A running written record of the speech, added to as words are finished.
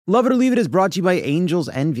Love It or Leave It is brought to you by Angel's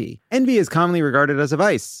Envy. Envy is commonly regarded as a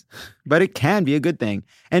vice, but it can be a good thing.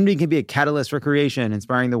 Envy can be a catalyst for creation,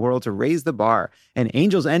 inspiring the world to raise the bar. And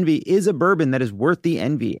Angel's Envy is a bourbon that is worth the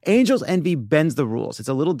envy. Angel's Envy bends the rules. It's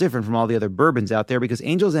a little different from all the other bourbons out there because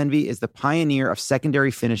Angel's Envy is the pioneer of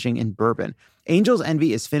secondary finishing in bourbon. Angel's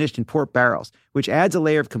Envy is finished in port barrels, which adds a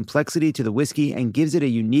layer of complexity to the whiskey and gives it a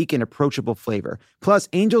unique and approachable flavor. Plus,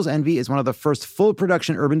 Angel's Envy is one of the first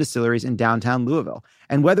full-production urban distilleries in downtown Louisville.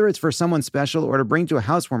 And whether it's for someone special or to bring to a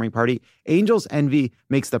housewarming party, Angel's Envy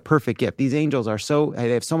makes the perfect gift. These angels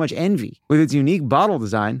they have so much envy. With its unique bottle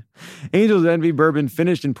design, Angel's Envy bourbon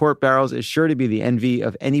finished in port barrels is sure to be the envy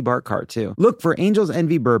of any bar cart, too. Look for Angel's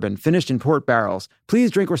Envy bourbon finished in port barrels.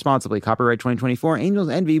 Please drink responsibly. Copyright 2024, Angel's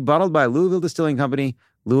Envy, bottled by Louisville Distilling Company,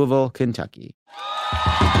 Louisville, Kentucky.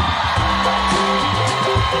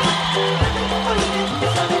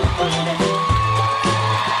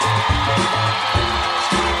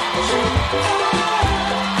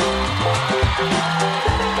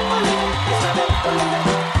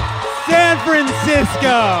 San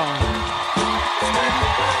Francisco,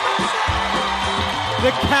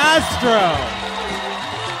 the Castro.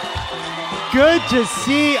 Good to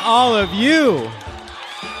see all of you.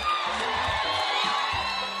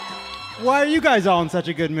 Why are you guys all in such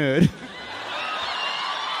a good mood?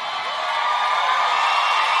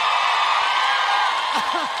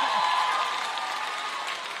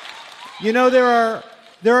 You know, there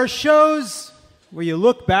are shows where you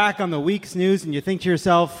look back on the week's news and you think to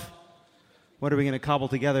yourself, what are we going to cobble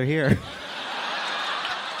together here?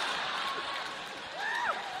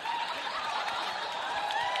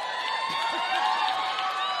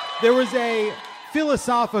 There was a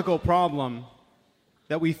philosophical problem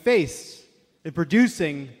that we faced in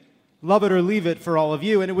producing Love It or Leave It for all of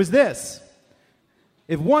you, and it was this.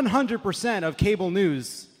 If 100% of cable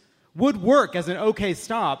news would work as an okay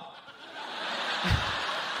stop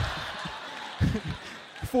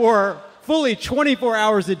for fully 24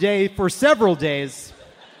 hours a day for several days,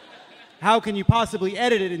 how can you possibly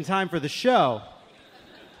edit it in time for the show?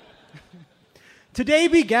 Today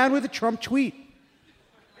began with a Trump tweet.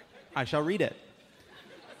 I shall read it.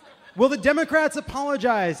 Will the Democrats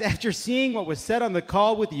apologize after seeing what was said on the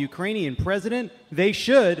call with the Ukrainian president? They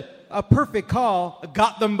should. A perfect call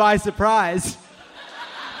got them by surprise.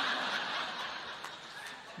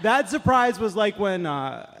 That surprise was like when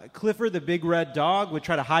Clifford the big red dog would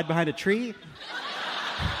try to hide behind a tree.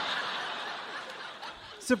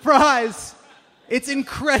 Surprise! It's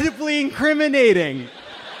incredibly incriminating.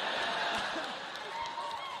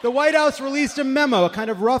 The White House released a memo, a kind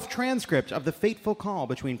of rough transcript of the fateful call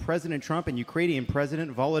between President Trump and Ukrainian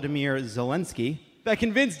President Volodymyr Zelensky that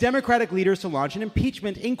convinced Democratic leaders to launch an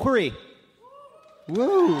impeachment inquiry.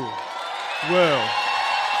 Woo. Whoa.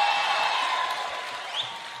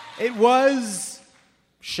 It was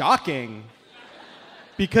shocking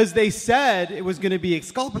because they said it was going to be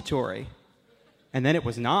exculpatory, and then it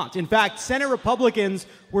was not. In fact, Senate Republicans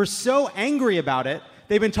were so angry about it,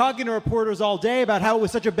 they've been talking to reporters all day about how it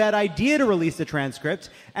was such a bad idea to release the transcript,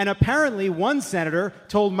 and apparently one senator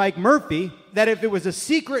told Mike Murphy that if it was a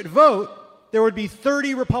secret vote, there would be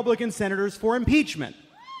 30 Republican senators for impeachment.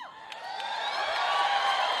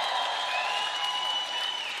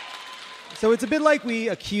 So it's a bit like we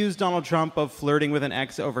accused Donald Trump of flirting with an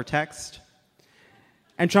ex over text.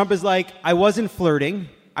 And Trump is like, I wasn't flirting.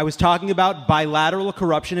 I was talking about bilateral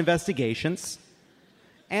corruption investigations.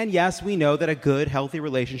 And yes, we know that a good, healthy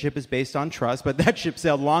relationship is based on trust, but that ship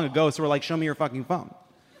sailed long ago, so we're like, show me your fucking phone.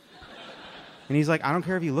 And he's like, I don't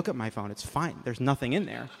care if you look at my phone. It's fine. There's nothing in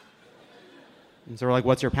there. And so we're like,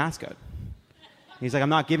 what's your passcode? And he's like, I'm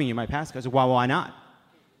not giving you my passcode. I said, well, why not?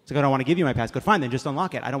 He's like, I don't want to give you my passcode. Fine, then just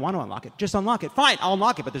unlock it. I don't want to unlock it. Just unlock it. Fine, I'll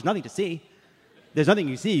unlock it, but there's nothing to see. There's nothing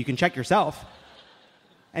you see. You can check yourself.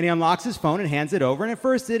 And he unlocks his phone and hands it over, and at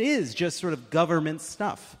first it is just sort of government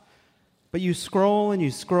stuff. But you scroll, and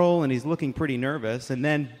he's looking pretty nervous, and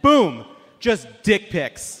then, boom, just dick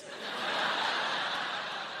pics.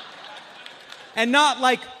 And not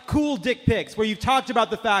like cool dick pics, where you've talked about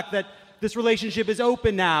the fact that this relationship is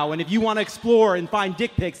open now, and if you want to explore and find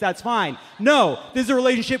dick pics, that's fine. No, this is a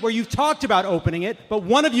relationship where you've talked about opening it, but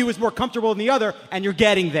one of you is more comfortable than the other, and you're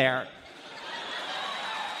getting there.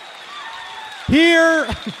 Here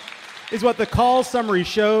is what the call summary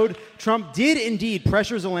showed. Trump did indeed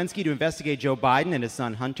pressure Zelensky to investigate Joe Biden and his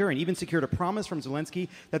son Hunter, and even secured a promise from Zelensky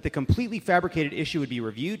that the completely fabricated issue would be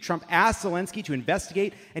reviewed. Trump asked Zelensky to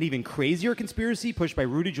investigate an even crazier conspiracy pushed by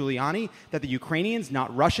Rudy Giuliani, that the Ukrainians,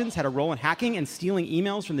 not Russians, had a role in hacking and stealing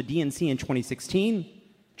emails from the DNC in 2016.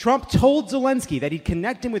 Trump told Zelensky that he'd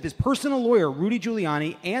connect him with his personal lawyer, Rudy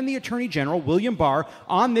Giuliani, and the Attorney General, William Barr,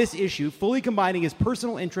 on this issue, fully combining his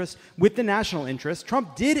personal interest with the national interest.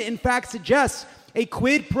 Trump did, in fact, suggest a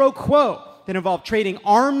quid pro quo that involved trading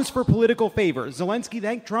arms for political favor. Zelensky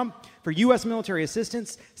thanked Trump for U.S. military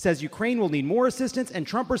assistance, says Ukraine will need more assistance, and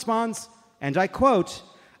Trump responds, and I quote,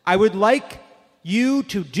 "I would like you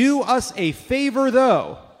to do us a favor,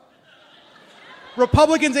 though."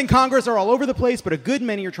 Republicans in Congress are all over the place, but a good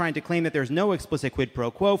many are trying to claim that there's no explicit quid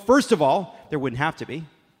pro quo. First of all, there wouldn't have to be.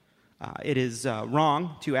 It is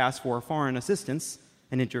wrong to ask for foreign assistance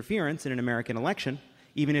and interference in an American election,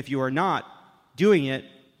 even if you are not doing it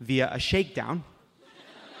via a shakedown.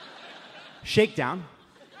 Shakedown,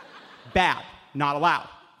 bad, not allowed.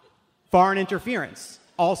 Foreign interference,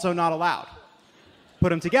 also not allowed. Put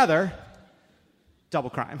them together, double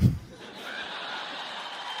crime.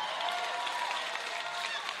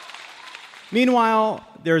 Meanwhile,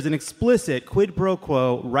 there's an explicit quid pro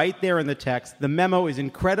quo right there in the text. The memo is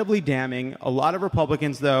incredibly damning. A lot of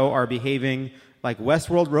Republicans, though, are behaving like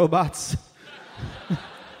Westworld robots.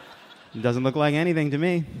 It doesn't look like anything to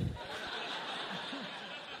me.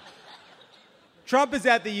 Trump is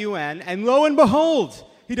at the UN, and lo and behold,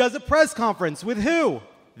 he does a press conference with who?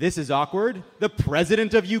 This is awkward. The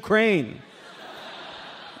president of Ukraine.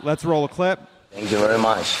 Let's roll a clip. Thank you very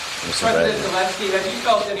much, Mr. President Zelensky, have you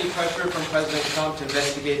felt any pressure from President Trump to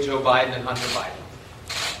investigate Joe Biden and Hunter Biden?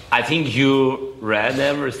 I think you read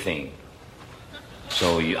everything.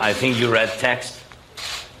 I think you read text.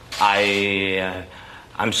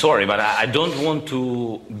 I'm sorry, but I don't want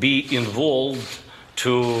to be involved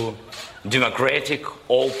to democratic,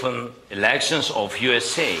 open elections of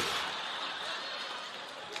USA.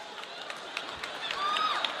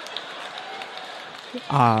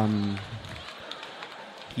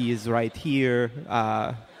 He is right here.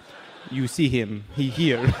 You see him. He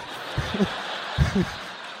here.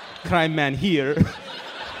 Crime man here.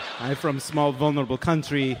 I'm from small, vulnerable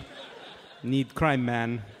country. Need crime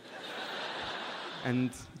man.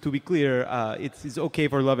 And to be clear, it's okay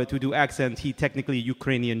for Lovett to do accent. He technically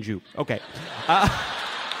Ukrainian Jew. Okay.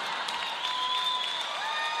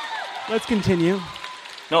 Let's continue.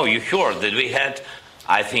 No, you heard that we had,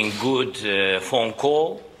 I think, good phone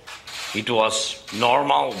call. It was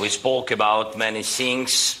normal. We spoke about many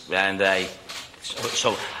things, and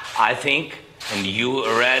so I think, and you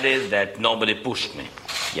read it, that nobody pushed me.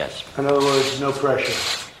 Yes. In other words, no pressure.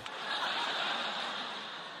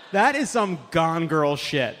 That is some Gone Girl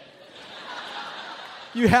shit.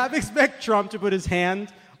 You expect Trump to put his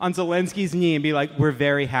hand on Zelensky's knee and be like, "We're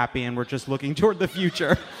very happy and we're just looking toward the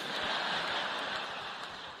future."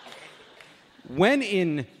 When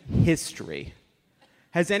in history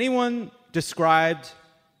has anyone described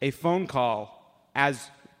a phone call as,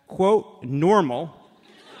 quote, normal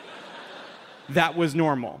that was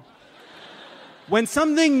normal? When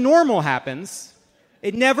something normal happens,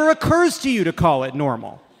 it never occurs to you to call it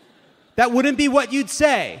normal. That wouldn't be what you'd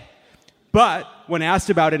say. But when asked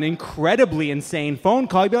about an incredibly insane phone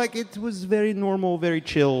call, you'd be like, "It was very normal, very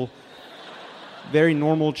chill, very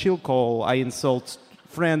normal chill call. I insult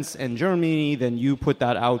France and Germany, then you put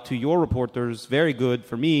that out to your reporters. Very good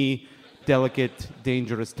for me. Delicate,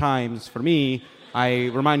 dangerous times for me. I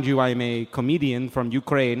remind you I'm a comedian from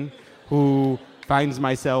Ukraine who finds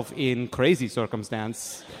myself in crazy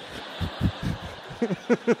circumstance."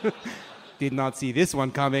 Did not see this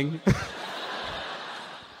one coming.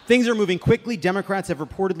 Things are moving quickly. Democrats have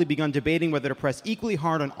reportedly begun debating whether to press equally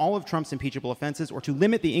hard on all of Trump's impeachable offenses or to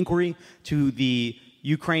limit the inquiry to the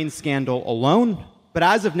Ukraine scandal alone. But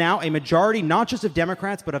as of now, a majority, not just of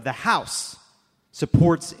Democrats, but of the House,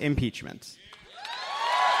 supports impeachment.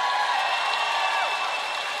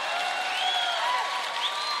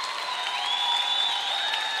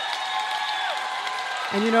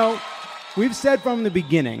 And you know, we've said from the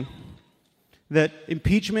beginning that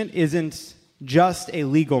impeachment isn't just a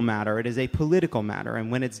legal matter, it is a political matter. And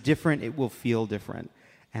when it's different, it will feel different.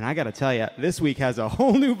 And I gotta tell you, this week has a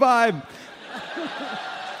whole new vibe.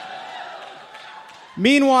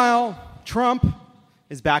 Meanwhile, Trump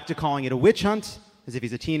is back to calling it a witch hunt, as if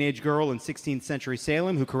he's a teenage girl in 16th century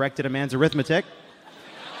Salem who corrected a man's arithmetic.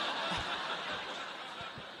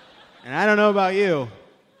 And I don't know about you,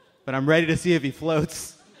 but I'm ready to see if he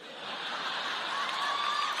floats.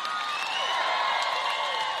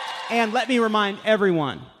 And let me remind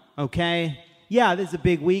everyone, okay? Yeah, this is a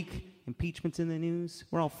big week. Impeachment's in the news.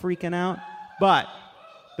 We're all freaking out. But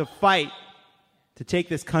the fight to take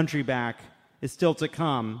this country back is still to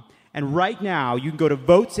come. And right now, you can go to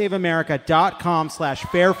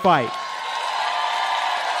votesaveamerica.com/fairfight.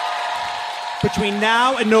 Between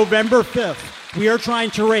now and November 5th, We are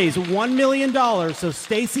trying to raise $1 million so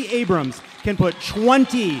Stacey Abrams can put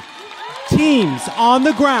 20 teams on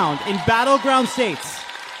the ground in battleground states.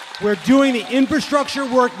 We're doing the infrastructure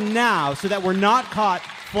work now so that we're not caught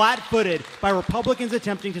flat-footed by Republicans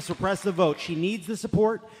attempting to suppress the vote. She needs the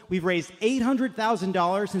support. We've raised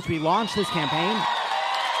 $800,000 since we launched this campaign.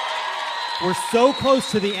 We're so close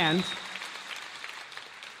to the end.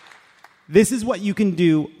 This is what you can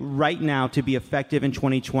do right now to be effective in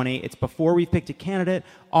 2020. It's before we've picked a candidate.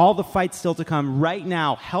 All the fights still to come. Right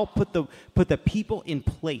now, help put the people in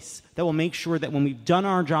place that will make sure that when we've done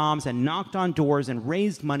our jobs and knocked on doors and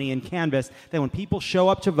raised money and canvassed, that when people show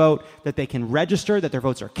up to vote, that they can register, that their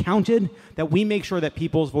votes are counted, that we make sure that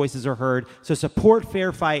people's voices are heard. So support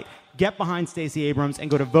Fair Fight. Get behind Stacey Abrams and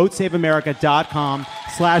go to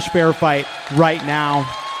votesaveamerica.com/fairfight right now.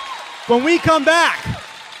 When we come back,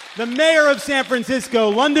 the mayor of San Francisco,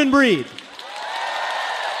 London Breed.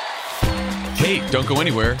 Hey, don't go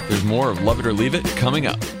anywhere. There's more of Love It or Leave It coming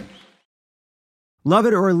up. Love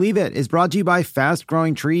It or Leave It is brought to you by Fast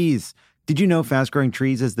Growing Trees. Did you know Fast Growing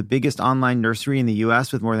Trees is the biggest online nursery in the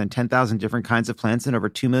U.S. with more than 10,000 different kinds of plants and over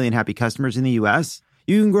 2 million happy customers in the U.S.?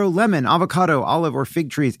 You can grow lemon, avocado, olive, or fig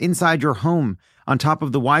trees inside your home. On top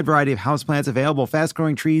of the wide variety of houseplants available, Fast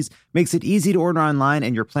Growing Trees makes it easy to order online,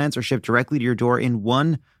 and your plants are shipped directly to your door in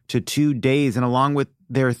 1 to 2 days. And along with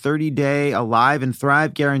their 30-day Alive and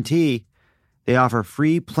Thrive guarantee, they offer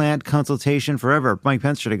free plant consultation forever. Mike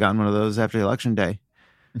Pence should have gotten one of those after Election Day.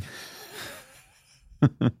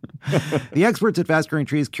 The experts at Fast Growing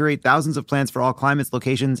Trees curate thousands of plants for all climates,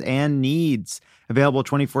 locations, and needs. Available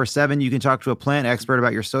 24/7, you can talk to a plant expert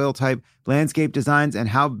about your soil type, landscape designs, and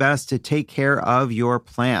how best to take care of your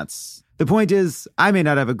plants. The point is, I may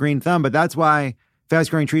not have a green thumb, but that's why Fast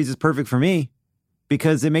Growing Trees is perfect for me,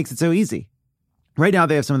 because it makes it so easy. Right now,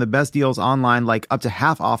 they have some of the best deals online, like up to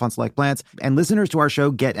half off on select plants. And listeners to our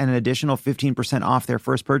show get an additional 15% off their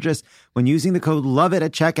first purchase when using the code LOVEIT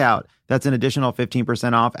at checkout. That's an additional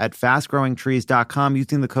 15% off at fastgrowingtrees.com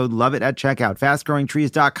using the code LOVEIT at checkout.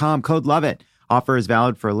 Fastgrowingtrees.com, code LOVEIT. Offer is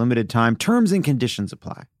valid for a limited time. Terms and conditions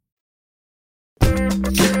apply.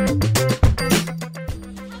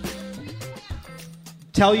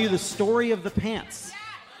 Tell you the story of the pants.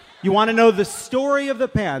 You want to know the story of the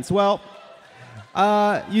pants? Well,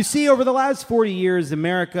 you see, over the last 40 years,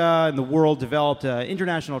 America and the world developed an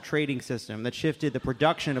international trading system that shifted the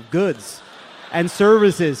production of goods and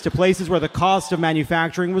services to places where the cost of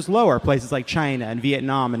manufacturing was lower, places like China and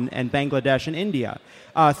Vietnam and Bangladesh and India.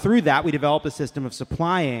 Through that, we developed a system of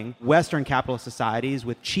supplying Western capitalist societies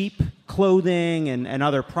with cheap clothing and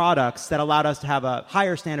other products that allowed us to have a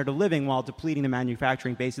higher standard of living while depleting the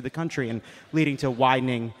manufacturing base of the country and leading to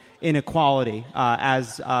widening inequality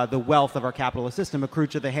as the wealth of our capitalist system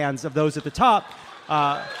accrued to the hands of those at the top,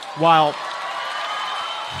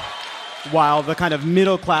 while the kind of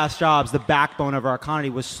middle-class jobs, the backbone of our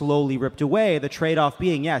economy, was slowly ripped away, the trade-off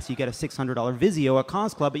being, yes, you get a $600 Vizio at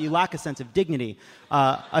Cons Club, but you lack a sense of dignity,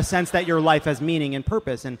 a sense that your life has meaning and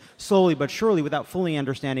purpose. And slowly but surely, without fully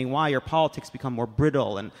understanding why, your politics become more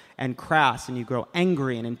brittle and crass, and you grow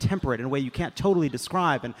angry and intemperate in a way you can't totally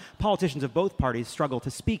describe. And politicians of both parties struggle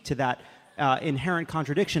to speak to that inherent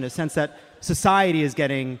contradiction, a sense that society is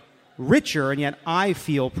getting richer, and yet I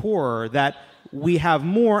feel poorer, that we have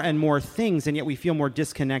more and more things, and yet we feel more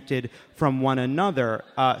disconnected from one another.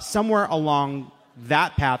 Somewhere along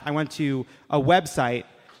that path, I went to a website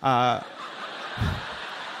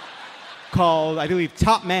called, I believe,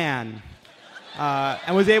 Top Man,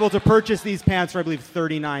 and was able to purchase these pants for, I believe,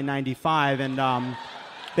 $39.95, and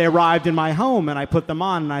they arrived in my home, and I put them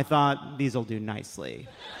on, and I thought, these will do nicely.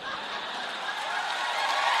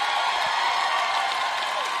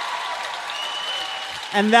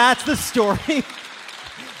 And that's the story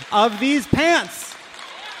of these pants.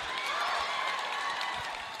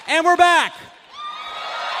 And we're back.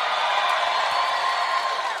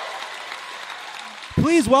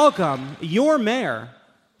 Please welcome your mayor,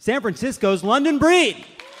 San Francisco's London Breed.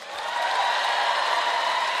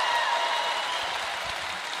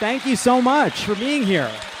 Thank you so much for being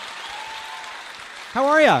here. How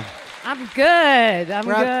are you? I'm good. I'm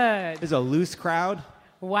good. This is a loose crowd.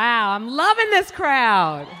 Wow, I'm loving this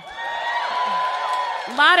crowd.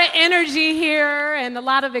 A lot of energy here and a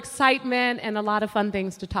lot of excitement and a lot of fun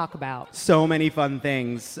things to talk about. So many fun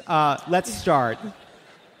things. Let's start. This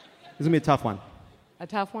is going to be a tough one. A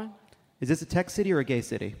tough one? Is this a tech city or a gay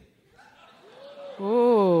city?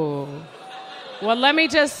 Ooh. Well, let me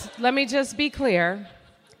just be clear.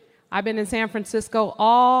 I've been in San Francisco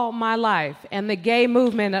all my life, and the gay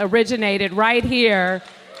movement originated right here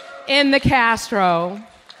in the Castro.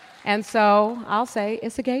 And so I'll say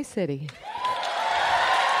it's a gay city.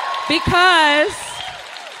 Because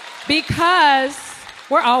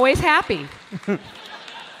we're always happy.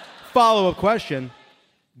 Follow-up question.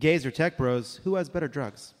 Gays or tech bros, who has better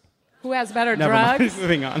drugs? Who has better Never drugs? mind.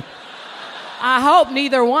 Moving on. I hope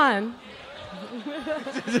neither one.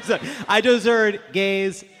 I just heard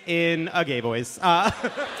gays in a gay voice.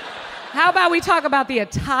 How about we talk about the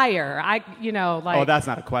attire? Oh, that's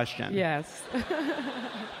not a question. Yes.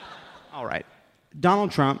 All right.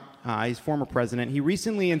 Donald Trump, he's former president. He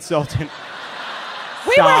recently insulted...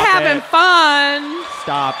 We were having fun.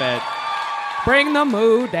 Stop it. Bring the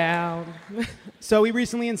mood down. So he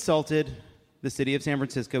recently insulted the city of San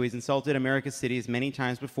Francisco. He's insulted America's cities many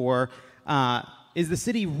times before. Is the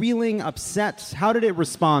city reeling, upset? How did it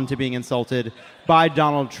respond to being insulted by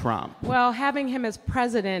Donald Trump? Well, having him as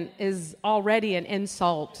president is already an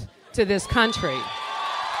insult to this country.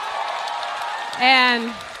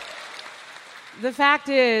 And the fact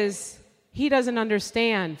is, he doesn't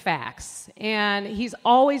understand facts. And he's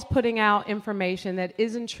always putting out information that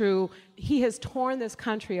isn't true. He has torn this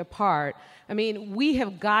country apart. I mean, we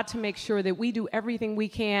have got to make sure that we do everything we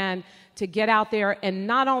can to get out there and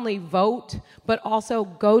not only vote, but also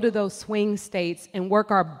go to those swing states and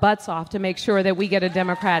work our butts off to make sure that we get a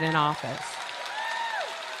Democrat in office.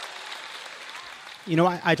 You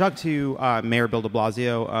know, I talked to Mayor Bill de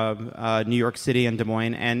Blasio of New York City and Des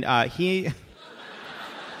Moines, and he...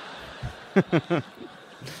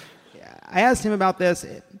 I asked him about this.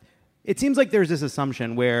 It seems like there's this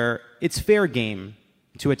assumption where it's fair game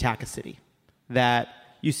to attack a city. That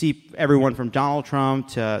you see everyone from Donald Trump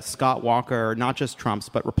to Scott Walker, not just Trumps,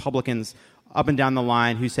 but Republicans up and down the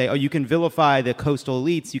line who say, oh, you can vilify the coastal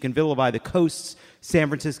elites, you can vilify the coasts, San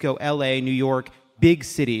Francisco, LA, New York, big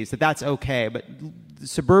cities, that's okay. But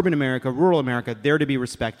suburban America, rural America, they're to be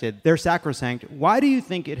respected. They're sacrosanct. Why do you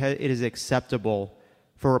think it is acceptable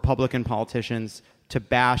for Republican politicians to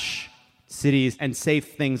bash cities and say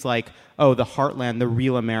things like, oh, the heartland, the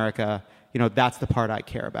real America, that's the part I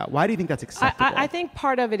care about? Why do you think that's acceptable? I think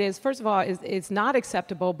part of it is, first of all, it's not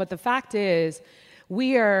acceptable, but the fact is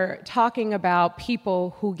we are talking about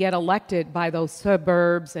people who get elected by those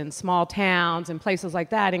suburbs and small towns and places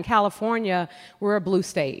like that. In California, we're a blue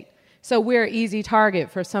state. So we're an easy target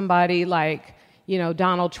for somebody like,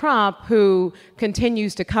 Donald Trump, who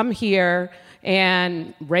continues to come here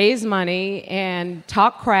and raise money and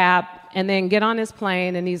talk crap and then get on his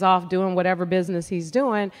plane and he's off doing whatever business he's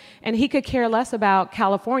doing. And he could care less about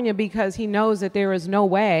California because he knows that there is no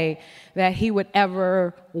way that he would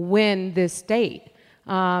ever win this state.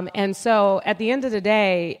 And so at the end of the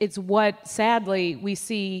day, it's what sadly we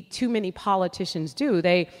see too many politicians do.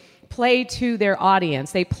 They play to their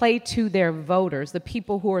audience. They play to their voters, the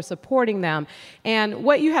people who are supporting them. And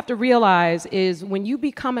what you have to realize is when you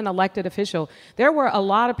become an elected official, there were a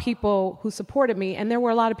lot of people who supported me and there were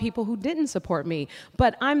a lot of people who didn't support me.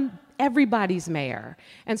 But I'm everybody's mayor.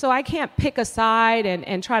 And so I can't pick a side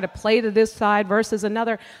and try to play to this side versus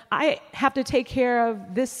another. I have to take care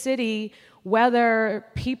of this city whether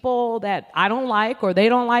people that I don't like or they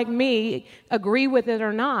don't like me agree with it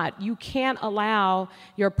or not. You can't allow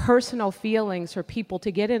your personal feelings for people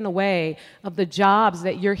to get in the way of the jobs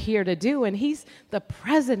that you're here to do. And he's the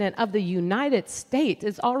president of the United States.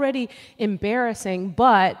 It's already embarrassing,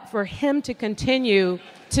 but for him to continue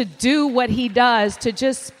to do what he does, to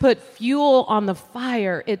just put fuel on the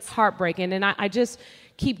fire, it's heartbreaking. And I just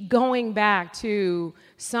keep going back to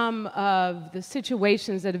some of the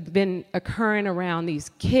situations that have been occurring around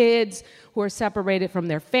these kids who are separated from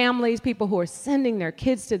their families, people who are sending their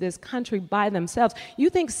kids to this country by themselves.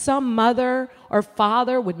 You think some mother or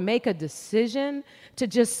father would make a decision to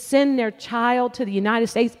just send their child to the United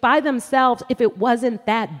States by themselves if it wasn't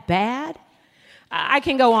that bad? I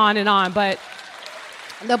can go on, but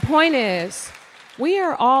the point is, we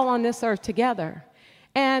are all on this earth together.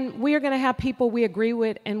 And we are going to have people we agree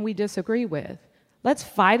with and we disagree with. Let's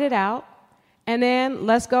fight it out, and then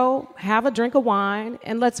let's go have a drink of wine,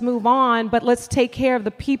 and let's move on, but let's take care of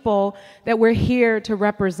the people that we're here to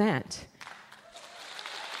represent.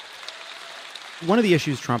 One of the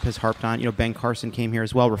issues Trump has harped on, Ben Carson came here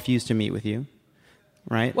as well, refused to meet with you,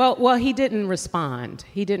 right? Well, he didn't respond.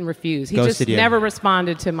 He didn't refuse. He Ghosted you. Never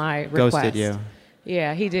responded to my request. Ghosted you.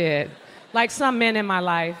 Yeah, he did. Like some men in my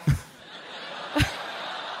life.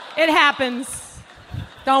 It happens.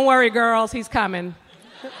 Don't worry, girls. He's coming.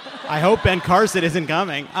 I hope Ben Carson isn't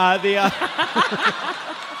coming.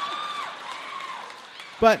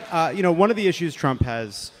 But, one of the issues Trump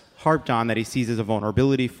has harped on that he sees as a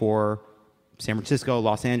vulnerability for San Francisco,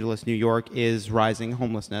 Los Angeles, New York is rising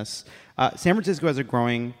homelessness. San Francisco has a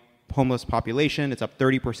growing homeless population. It's up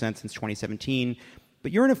 30% since 2017.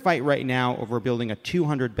 But you're in a fight right now over building a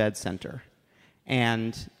 200-bed center.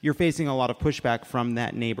 And you're facing a lot of pushback from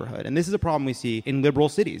that neighborhood. And this is a problem we see in liberal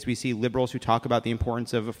cities. We see liberals who talk about the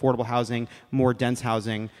importance of affordable housing, more dense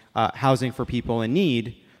housing, housing for people in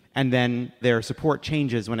need, and then their support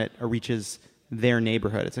changes when it reaches their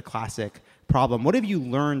neighborhood. It's a classic problem. What have you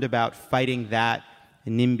learned about fighting that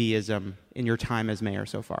NIMBYism in your time as mayor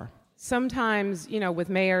so far? Sometimes, with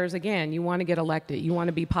mayors, again, you want to get elected, you want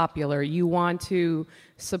to be popular, you want to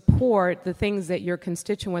support the things that your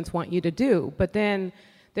constituents want you to do. But then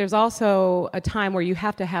there's also a time where you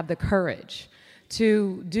have to have the courage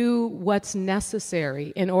to do what's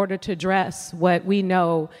necessary in order to address what we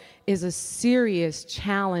know is a serious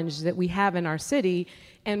challenge that we have in our city,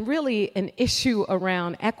 and really an issue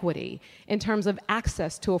around equity in terms of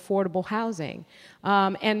access to affordable housing.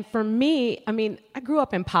 And for me, I grew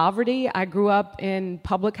up in poverty. I grew up in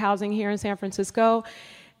public housing here in San Francisco,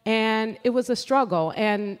 and it was a struggle,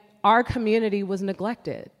 and our community was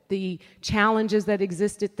neglected. The challenges that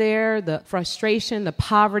existed there, the frustration, the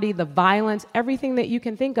poverty, the violence, everything that you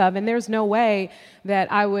can think of. And there's no way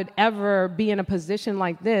that I would ever be in a position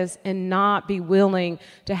like this and not be willing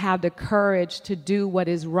to have the courage to do what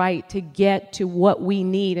is right, to get to what we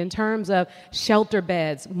need in terms of shelter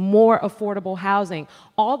beds, more affordable housing,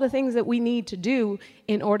 all the things that we need to do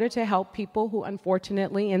in order to help people who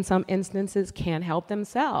unfortunately in some instances can't help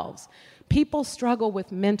themselves. People struggle with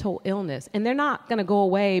mental illness, and they're not going to go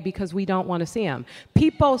away because we don't want to see them.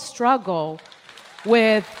 People struggle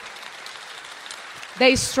with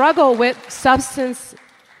substance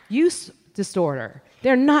use disorder.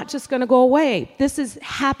 They're not just going to go away. This has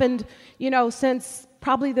happened, since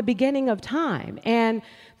probably the beginning of time. And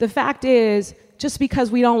the fact is, just because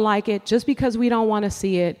we don't like it, just because we don't want to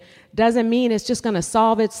see it, doesn't mean it's just going to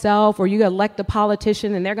solve itself, or you elect a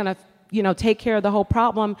politician and they're going to take care of the whole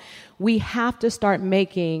problem. We have to start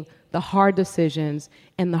making the hard decisions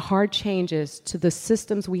and the hard changes to the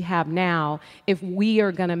systems we have now if we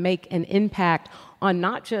are going to make an impact on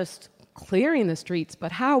not just clearing the streets,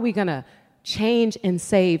 but how are we going to change and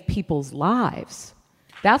save people's lives?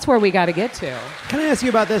 That's where we got to get to. Can I ask you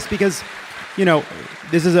about this? Because,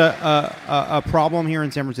 this is a problem here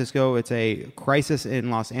in San Francisco. It's a crisis in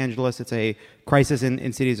Los Angeles. It's a crisis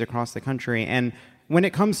in cities across the country. And when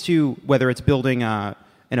it comes to whether it's building an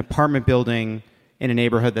apartment building in a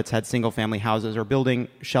neighborhood that's had single-family houses, or building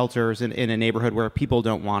shelters in a neighborhood where people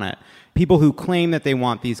don't want it, people who claim that they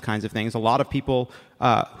want these kinds of things, a lot of people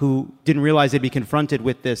who didn't realize they'd be confronted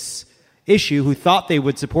with this issue, who thought they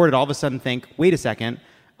would support it, all of a sudden think, wait a second,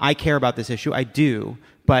 I care about this issue, I do,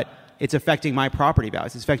 but it's affecting my property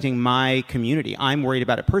values, it's affecting my community, I'm worried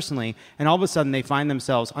about it personally, and all of a sudden they find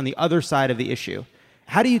themselves on the other side of the issue.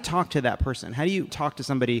 How do you talk to that person? How do you talk to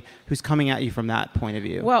somebody who's coming at you from that point of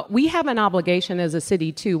view? Well, we have an obligation as a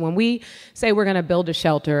city, too. When we say we're going to build a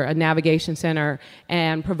shelter, a navigation center,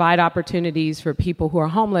 and provide opportunities for people who are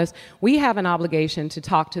homeless, we have an obligation to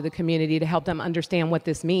talk to the community to help them understand what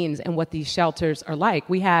this means and what these shelters are like.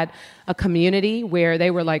 We had a community where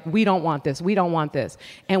they were like, we don't want this, we don't want this.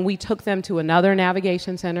 And we took them to another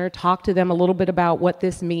navigation center, talked to them a little bit about what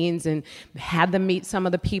this means, and had them meet some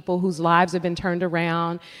of the people whose lives have been turned around.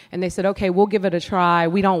 And they said, okay, we'll give it a try.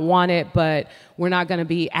 We don't want it, but we're not going to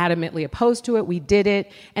be adamantly opposed to it. We did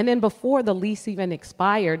it. And then before the lease even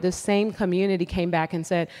expired, the same community came back and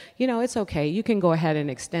said, it's okay. You can go ahead and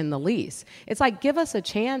extend the lease. It's like, give us a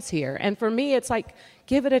chance here. And for me, it's like,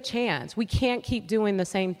 give it a chance. We can't keep doing the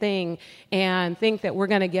same thing and think that we're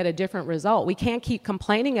going to get a different result. We can't keep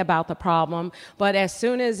complaining about the problem, but as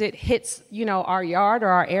soon as it hits, our yard or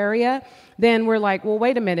our area, then we're like, well,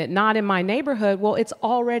 wait a minute, not in my neighborhood. Well, it's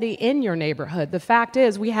already in your neighborhood. The fact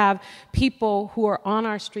is, we have people who are on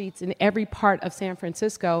our streets in every part of San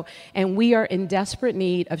Francisco, and we are in desperate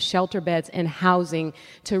need of shelter beds and housing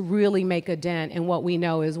to really make a dent in what we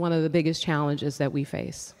know is one of the biggest challenges that we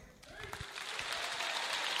face.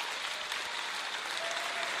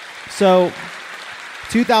 So,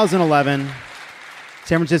 2011,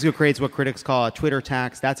 San Francisco creates what critics call a Twitter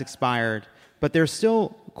tax. That's expired. But there's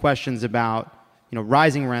still questions about,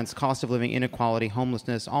 rising rents, cost of living, inequality,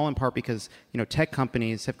 homelessness, all in part because, tech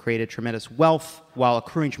companies have created tremendous wealth while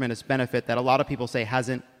accruing tremendous benefit that a lot of people say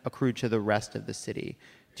hasn't accrued to the rest of the city.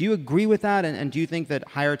 Do you agree with that? And do you think that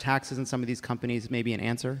higher taxes in some of these companies may be an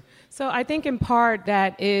answer? So I think in part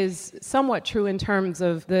that is somewhat true in terms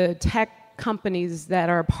of the tech companies that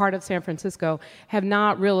are a part of San Francisco have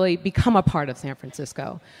not really become a part of San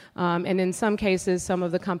Francisco. And in some cases, some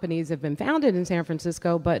of the companies have been founded in San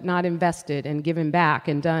Francisco, but not invested and given back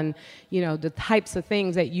and done, the types of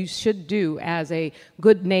things that you should do as a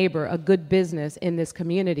good neighbor, a good business in this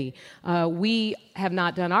community. We have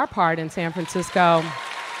not done our part in San Francisco.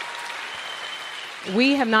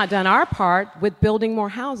 We have not done our part with building more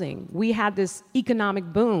housing. We had this economic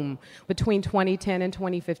boom between 2010 and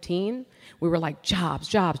 2015. We were like, jobs,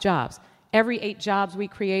 jobs, jobs. Every 8 jobs we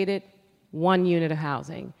created, 1 unit of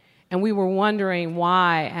housing. And we were wondering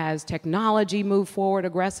why, as technology moved forward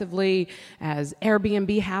aggressively, as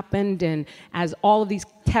Airbnb happened, and as all of these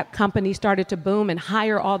tech companies started to boom and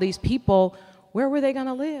hire all these people, where were they going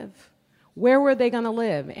to live? Where were they going to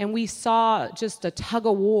live? And we saw just a tug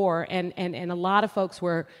of war, and a lot of folks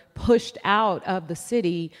were pushed out of the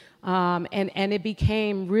city, and it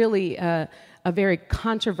became really a very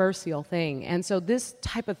controversial thing. And so this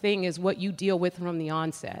type of thing is what you deal with from the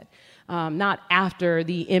onset, not after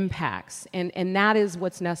the impacts. And that is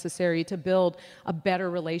what's necessary to build a better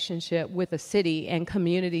relationship with a city and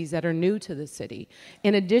communities that are new to the city.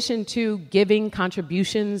 In addition to giving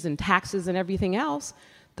contributions and taxes and everything else,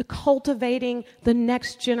 the cultivating the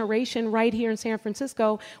next generation right here in San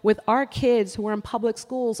Francisco with our kids who are in public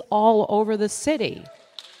schools all over the city.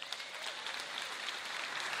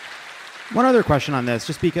 One other question on this,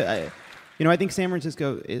 just because, I think San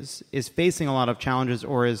Francisco is facing a lot of challenges,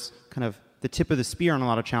 or is kind of the tip of the spear on a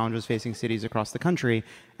lot of challenges facing cities across the country.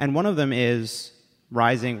 And one of them is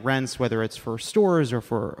rising rents, whether it's for stores or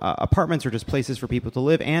for apartments or just places for people to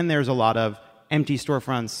live. And there's a lot of empty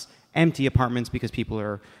storefronts, empty apartments, because people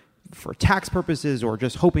are, for tax purposes or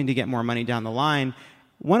just hoping to get more money down the line.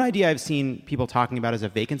 One idea I've seen people talking about is a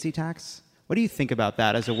vacancy tax. What do you think about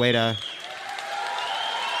that as a way to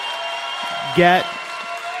get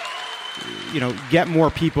more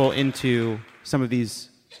people into some of these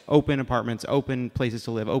open apartments, open places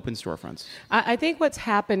to live, open storefronts? I think what's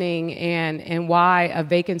happening and why a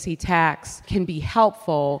vacancy tax can be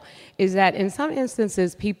helpful is that in some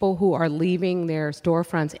instances, people who are leaving their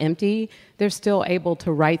storefronts empty, they're still able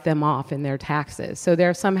to write them off in their taxes. So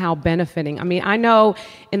they're somehow benefiting. I mean, I know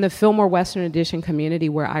in the Fillmore Western Addition community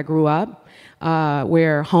where I grew up,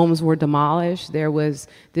 where homes were demolished, there was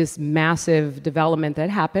this massive development that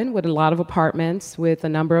happened with a lot of apartments, with a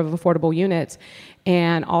number of affordable units,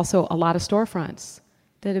 and also a lot of storefronts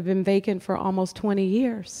that have been vacant for almost 20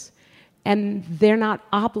 years. And they're not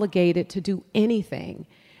obligated to do anything.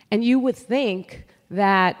 And you would think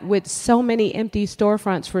that with so many empty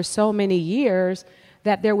storefronts for so many years,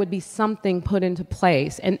 that there would be something put into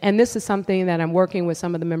place. And this is something that I'm working with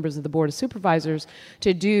some of the members of the Board of Supervisors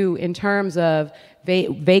to do in terms of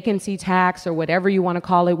vacancy tax or whatever you want to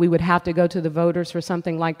call it. We would have to go to the voters for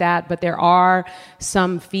something like that. But there are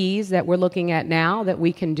some fees that we're looking at now that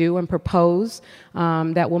we can do and propose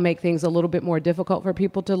that will make things a little bit more difficult for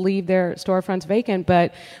people to leave their storefronts vacant.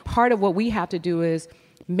 But part of what we have to do is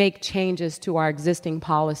make changes to our existing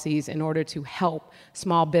policies in order to help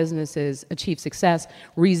small businesses achieve success.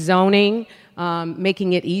 Rezoning,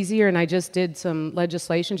 making it easier, and I just did some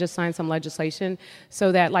legislation, just signed some legislation,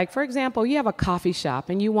 so that, like, for example, you have a coffee shop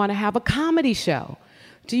and you want to have a comedy show.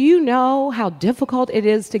 Do you know how difficult it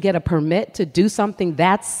is to get a permit to do something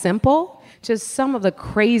that simple? Just some of the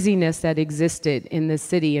craziness that existed in this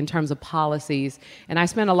city in terms of policies. And I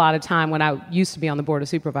spent a lot of time when I used to be on the Board of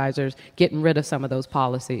Supervisors getting rid of some of those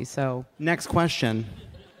policies. So, next question.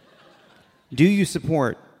 Do you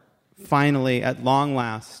support, finally, at long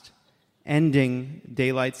last, ending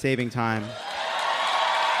daylight saving time?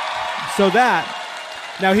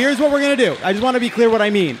 Now here's what we're going to do. I just want to be clear what I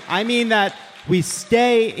mean. I mean that we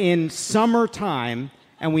stay in summertime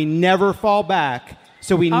and we never fall back.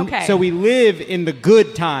 So we live in the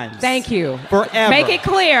good times. Thank you. Forever. Make it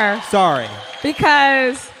clear. Sorry.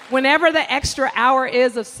 Because whenever the extra hour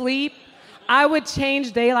is of sleep, I would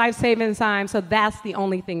change daylight saving time so that's the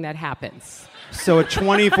only thing that happens. So a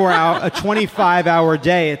 25-hour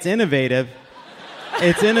day, it's innovative.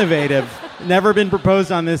 It's innovative. Never been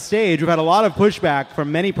proposed on this stage. We've had a lot of pushback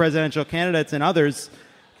from many presidential candidates and others,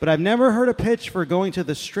 but I've never heard a pitch for going to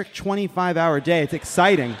the strict 25-hour day. It's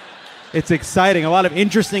exciting. It's exciting. A lot of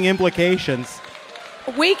interesting implications.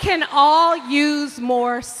 We can all use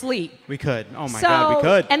more sleep. We could. Oh, my God, we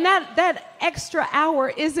could. And that extra hour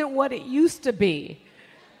isn't what it used to be.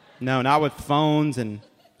 No, not with phones and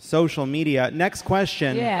social media. Next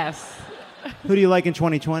question. Yes. Who do you like in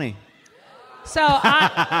 2020? So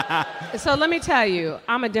let me tell you,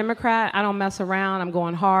 I'm a Democrat. I don't mess around. I'm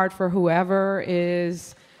going hard for whoever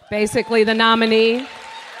is basically the nominee.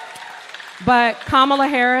 But Kamala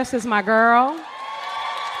Harris is my girl.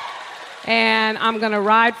 And I'm going to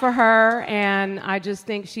ride for her. And I just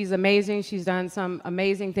think she's amazing. She's done some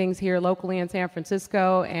amazing things here locally in San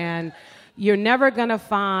Francisco. And you're never going to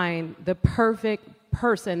find the perfect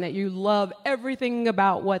person that you love everything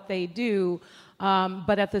about what they do.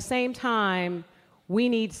 But at the same time, we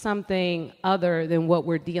need something other than what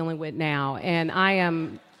we're dealing with now. And I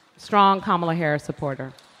am a strong Kamala Harris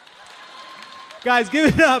supporter. Guys,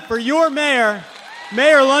 give it up for your mayor,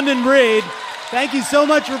 Mayor London Breed. Thank you so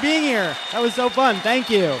much for being here. That was so fun. Thank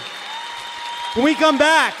you. When we come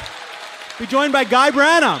back, we're joined by Guy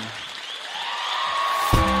Branum.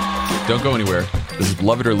 Don't go anywhere. This is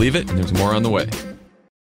Love It or Leave It, and there's more on the way.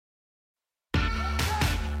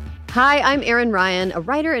 Hi, I'm Erin Ryan, a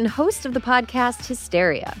writer and host of the podcast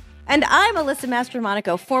Hysteria. And I'm Alyssa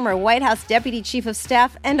Mastromonaco, former White House Deputy Chief of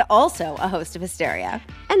Staff and also a host of Hysteria.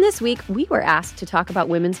 And this week, we were asked to talk about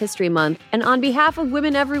Women's History Month, and on behalf of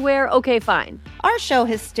women everywhere, okay, fine. Our show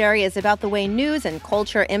Hysteria is about the way news and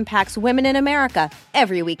culture impacts women in America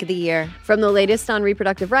every week of the year. From the latest on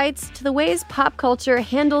reproductive rights to the ways pop culture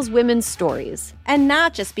handles women's stories. And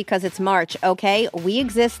not just because it's March, okay? We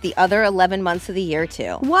exist the other 11 months of the year,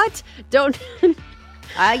 too. What? Don't...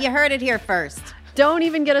 You heard it here first. Don't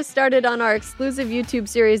even get us started on our exclusive YouTube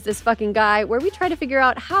series, This Fucking Guy, where we try to figure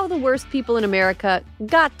out how the worst people in America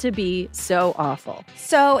got to be so awful.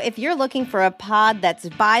 So if you're looking for a pod that's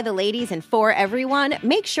by the ladies and for everyone,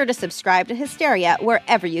 make sure to subscribe to Hysteria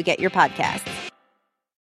wherever you get your podcasts.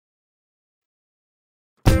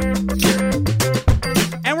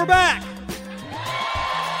 And we're back.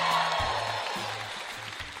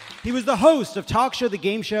 He was the host of Talk Show, The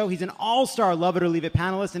Game Show. He's an all-star Love It or Leave It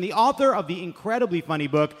panelist and the author of the incredibly funny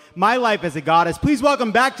book, My Life as a Goddess. Please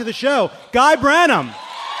welcome back to the show, Guy Branum.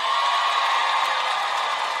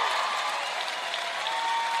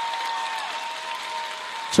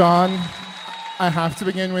 John, I have to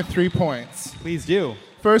begin with 3 points. Please do.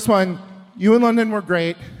 First one, you in London were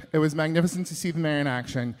great. It was magnificent to see the mayor in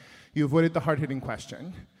action. You avoided the hard-hitting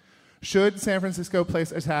question. Should San Francisco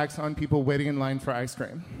place a tax on people waiting in line for ice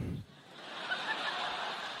cream?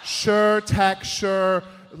 Sure, tech, sure,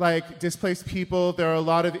 like displaced people. There are a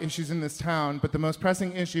lot of issues in this town, but the most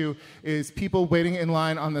pressing issue is people waiting in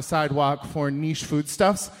line on the sidewalk for niche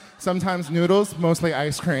foodstuffs, sometimes noodles, mostly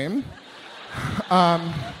ice cream.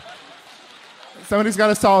 Somebody's got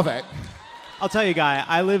to solve it. I'll tell you, Guy,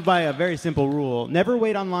 I live by a very simple rule. Never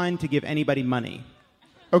wait online to give anybody money.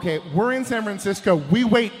 Okay, we're in San Francisco. We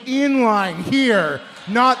wait in line here,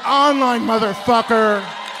 not online, motherfucker.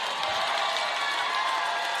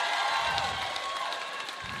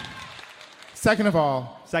 Second of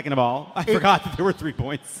all, I forgot that there were 3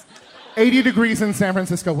 points. 80 degrees in San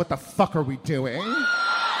Francisco. What the fuck are we doing?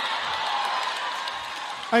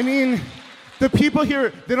 I mean, the people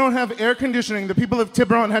here, they don't have air conditioning. The people of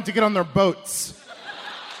Tiburon had to get on their boats.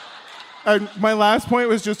 My last point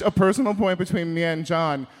was just a personal point between me and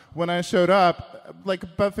John. When I showed up, like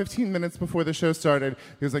about 15 minutes before the show started,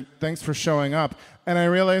 he was like, thanks for showing up. And I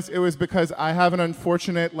realized it was because I have an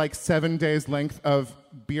unfortunate, 7 days length of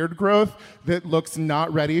beard growth that looks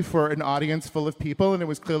not ready for an audience full of people. And it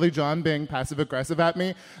was clearly John being passive aggressive at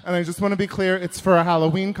me. And I just want to be clear, it's for a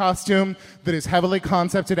Halloween costume that is heavily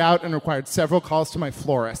concepted out and required several calls to my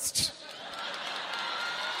florist.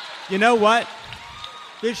 You know what?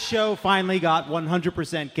 This show finally got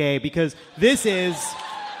 100% gay because this is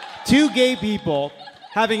two gay people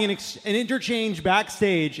having an interchange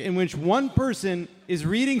backstage in which one person is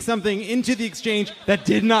reading something into the exchange that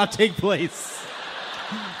did not take place.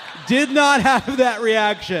 Did not have that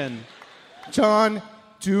reaction. John,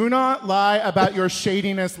 do not lie about your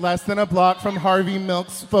shadiness less than a block from Harvey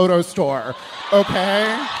Milk's photo store,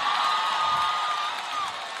 okay?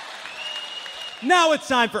 Now it's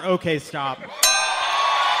time for OK Stop.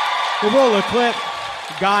 We'll roll a clip.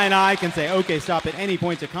 Guy and I can say OK Stop at any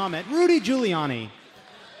point to comment. Rudy Giuliani.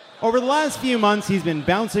 Over the last few months, he's been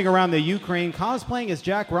bouncing around the Ukraine cosplaying as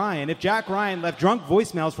Jack Ryan. If Jack Ryan left drunk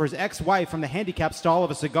voicemails for his ex-wife from the handicap stall of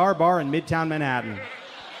a cigar bar in Midtown Manhattan.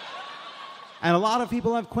 And a lot of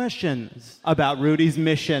people have questions about Rudy's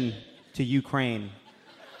mission to Ukraine.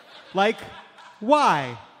 Like,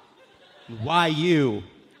 why? Why you?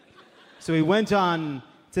 So he went on,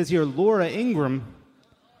 it says here, Laura Ingraham,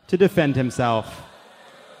 to defend himself.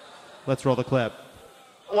 Let's roll the clip.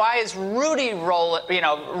 Why is Rudy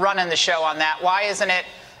running the show on that? Why isn't it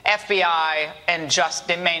FBI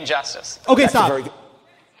and Main Justice? Okay, stop.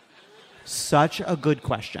 Such a good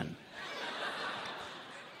question.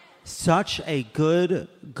 Such a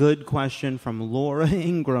good question from Laura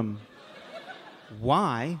Ingraham.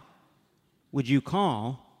 Why would you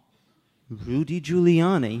call Rudy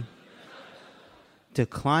Giuliani,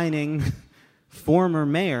 declining former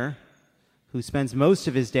mayor who spends most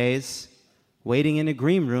of his days waiting in a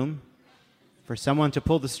green room for someone to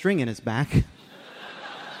pull the string in his back,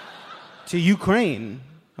 to Ukraine,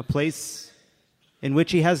 a place in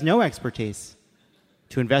which he has no expertise,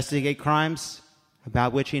 to investigate crimes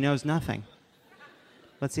about which he knows nothing.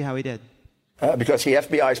 Let's see how he did. Because the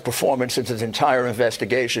FBI's performance since its entire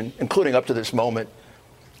investigation, including up to this moment,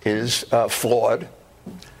 is flawed.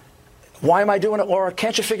 Why am I doing it, Laura?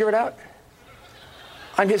 Can't you figure it out?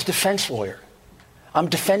 I'm his defense lawyer. I'm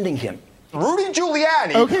defending him. Rudy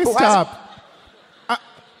Giuliani. Okay, stop.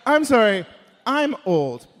 I'm sorry. I'm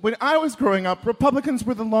old. When I was growing up, Republicans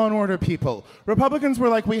were the law and order people. Republicans were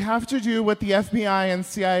like, we have to do what the FBI and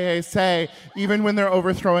CIA say, even when they're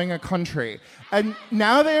overthrowing a country. And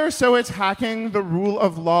now they are so attacking the rule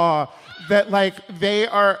of law that, like, they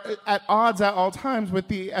are at odds at all times with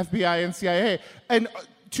the FBI and CIA. And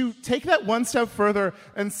to take that one step further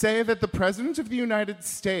and say that the President of the United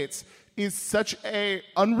States is such a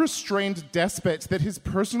unrestrained despot that his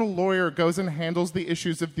personal lawyer goes and handles the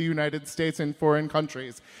issues of the United States in foreign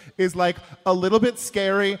countries is like a little bit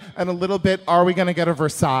scary and a little bit, are we going to get a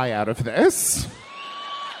Versailles out of this?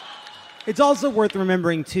 It's also worth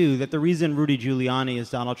remembering, too, that the reason Rudy Giuliani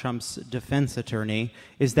is Donald Trump's defense attorney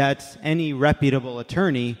is that any reputable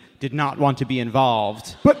attorney did not want to be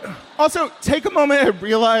involved. But also, take a moment and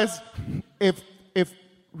realize if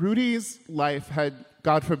Rudy's life had,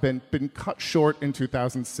 God forbid, been cut short in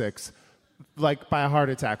 2006, like by a heart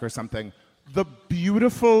attack or something, the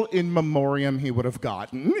beautiful in memoriam he would have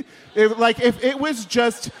gotten. If it was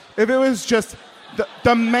just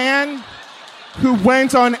the man who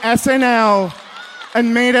went on SNL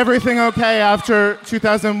and made everything okay after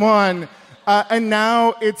 2001, and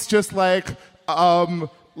now it's just like the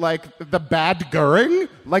bad Goering,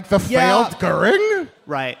 like the failed Goering.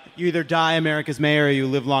 Right. You either die America's mayor or you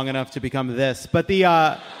live long enough to become this. But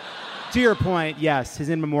to your point, yes, his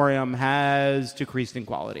in memoriam has decreased in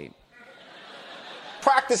quality.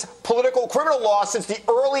 Practice political criminal law since the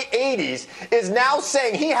early 80s is now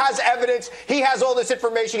saying he has evidence, he has all this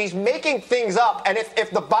information, he's making things up, and if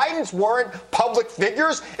the Bidens weren't public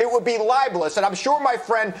figures, it would be libelous, and I'm sure my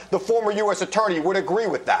friend, the former U.S. attorney, would agree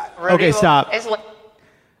with that. Okay, stop.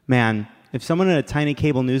 Man, if someone in a tiny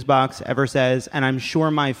cable news box ever says, and I'm sure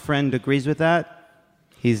my friend agrees with that,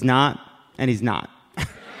 he's not, and he's not.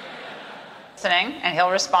 And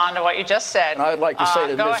he'll respond to what you just said. And I'd like to say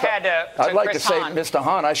to Mr.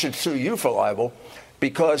 Hahn, I should sue you for libel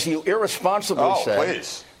because you irresponsibly said. Oh,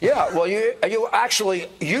 please. Yeah, well, you actually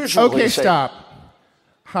usually Okay, say. stop.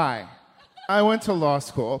 Hi, I went to law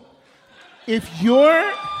school. If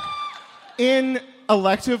you're in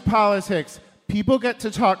elective politics, people get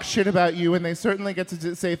to talk shit about you, and they certainly get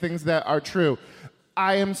to say things that are true.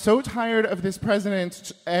 I am so tired of this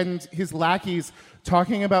president and his lackeys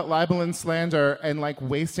talking about libel and slander and like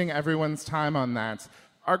wasting everyone's time on that.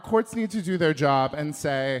 Our courts need to do their job and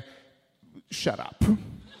say, shut up.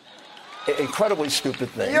 Incredibly stupid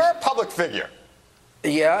things. You're a public figure.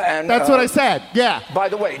 Yeah, and that's what I said. Yeah. By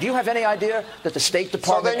the way, do you have any idea that the State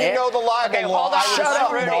Department? So then you know the libel law. Shut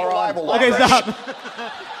up, moron. Okay, stop.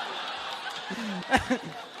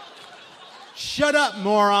 Shut up,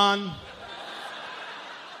 moron.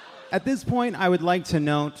 At this point, I would like to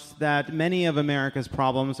note that many of America's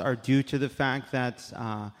problems are due to the fact that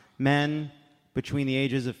men between the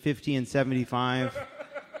ages of 50 and 75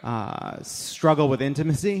 struggle with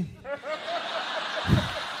intimacy.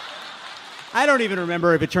 I don't even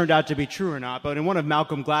remember if it turned out to be true or not, but in one of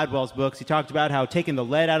Malcolm Gladwell's books, he talked about how taking the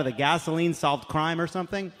lead out of the gasoline solved crime or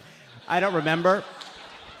something. I don't remember.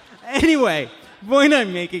 Anyway, the point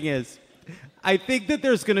I'm making is, I think that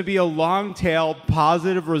there's going to be a long-tail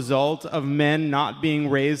positive result of men not being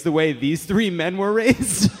raised the way these three men were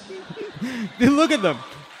raised. Look at them.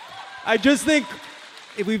 I just think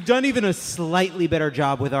if we've done even a slightly better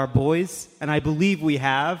job with our boys, and I believe we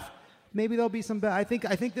have, maybe there'll be some. I think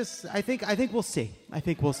we'll see. I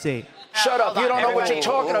think we'll see. Shut up! You don't know what you're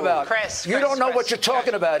talking about. You don't know what you're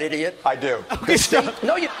talking about, idiot. I do. Okay, stop.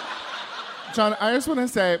 No, you. John, I just want to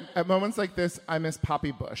say, at moments like this, I miss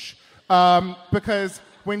Poppy Bush. Because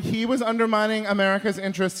when he was undermining America's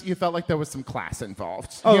interests, you felt like there was some class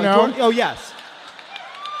involved. Oh, you know? Yes.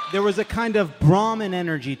 There was a kind of Brahmin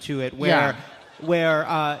energy to it where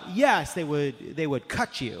yes, they would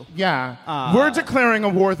cut you. Yeah. We're declaring a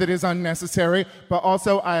war that is unnecessary, but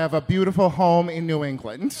also I have a beautiful home in New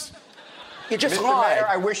England. You just Mr. lied. Mayor,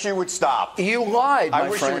 I wish you would stop. You lied, my friend. I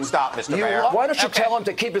wish you would stop, Mr. Mayor. Why don't you tell him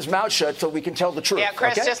to keep his mouth shut so we can tell the truth? Yeah,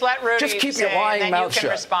 Chris, okay? just let Rudy just keep say your lying and then mouth you can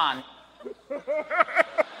shut. respond.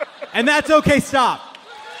 And that's okay, stop.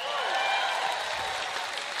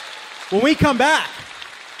 When we come back,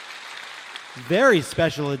 very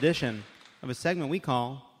special edition of a segment we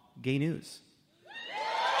call Gay News.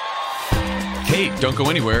 Kate, don't go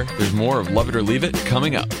anywhere. There's more of Love It or Leave It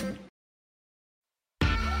coming up.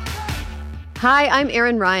 Hi, I'm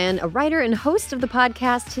Erin Ryan, a writer and host of the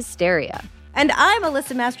podcast Hysteria. And I'm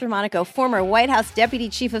Alyssa Mastromonaco, former White House Deputy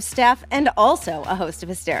Chief of Staff and also a host of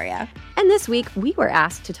Hysteria. And this week, we were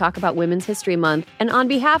asked to talk about Women's History Month, and on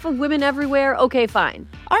behalf of women everywhere, okay, fine.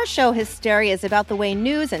 Our show Hysteria is about the way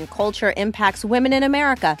news and culture impacts women in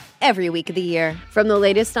America every week of the year. From the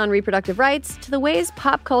latest on reproductive rights to the ways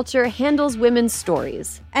pop culture handles women's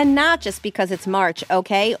stories. And not just because it's March,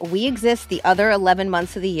 okay? We exist the other 11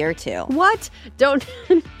 months of the year, too. What? Don't...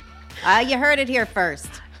 You heard it here first.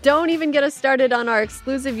 Don't even get us started on our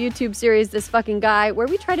exclusive YouTube series, This Fucking Guy, where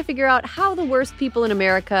we try to figure out how the worst people in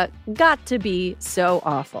America got to be so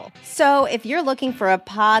awful. So if you're looking for a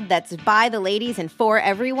pod that's by the ladies and for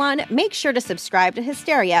everyone, make sure to subscribe to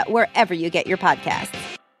Hysteria wherever you get your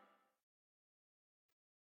podcasts.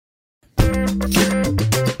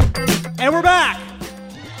 And we're back!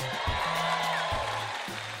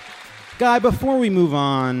 Guy, before we move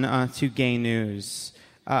on to gay news,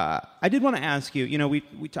 I did want to ask you. You know,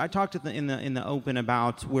 I talked in the open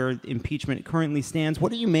about where impeachment currently stands. What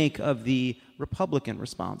do you make of the Republican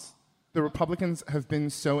response? The Republicans have been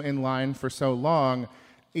so in line for so long,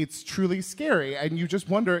 it's truly scary. And you just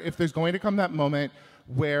wonder if there's going to come that moment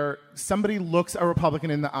where somebody looks a Republican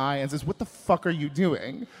in the eye and says, what the fuck are you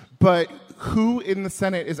doing? But who in the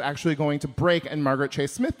Senate is actually going to break and Margaret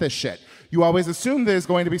Chase Smith this shit? You always assume there's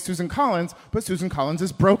going to be Susan Collins, but Susan Collins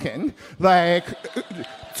is broken. Like,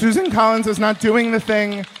 Susan Collins is not doing the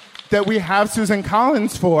thing that we have Susan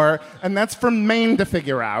Collins for, and that's for Maine to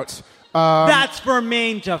figure out. That's for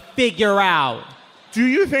Maine to figure out. Do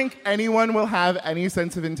you think anyone will have any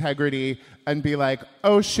sense of integrity and be like,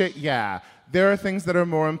 oh shit, yeah, there are things that are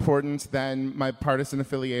more important than my partisan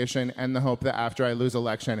affiliation and the hope that after I lose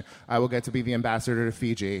election, I will get to be the ambassador to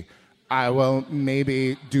Fiji? I will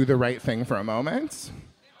maybe do the right thing for a moment.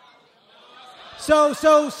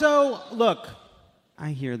 So, look,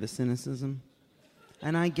 I hear the cynicism,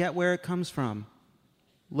 and I get where it comes from.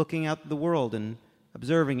 Looking out the world and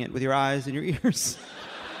observing it with your eyes and your ears.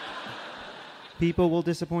 People will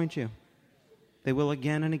disappoint you. They will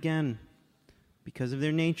again and again. Because of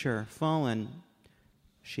their nature, fallen.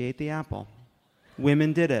 She ate the apple.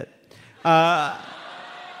 Women did it.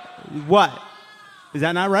 What? Is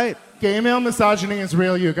that not right? Gay male misogyny is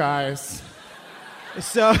real, you guys.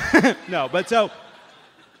 So, so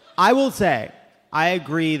I will say, I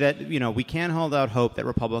agree that, you know, we can't hold out hope that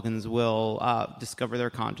Republicans will discover their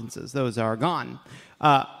consciences. Those are gone.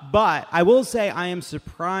 But I will say I am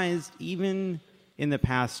surprised, even in the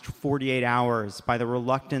past 48 hours, by the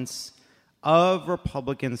reluctance of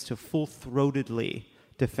Republicans to full-throatedly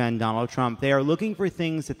defend Donald Trump. They are looking for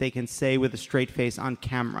things that they can say with a straight face on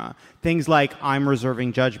camera. Things like, I'm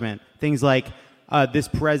reserving judgment. Things like, this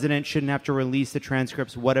president shouldn't have to release the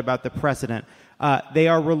transcripts. What about the precedent? They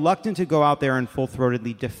are reluctant to go out there and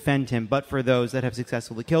full-throatedly defend him, but for those that have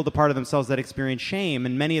successfully killed a part of themselves that experience shame,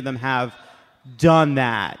 and many of them have done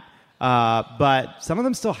that. But some of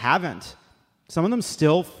them still haven't. Some of them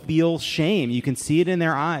still feel shame. You can see it in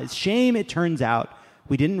their eyes. Shame, it turns out,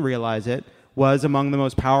 we didn't realize it, was among the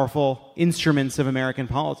most powerful instruments of American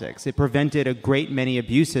politics. It prevented a great many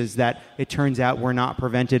abuses that, it turns out, were not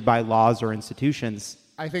prevented by laws or institutions.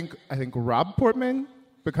 I think Rob Portman,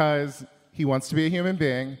 because he wants to be a human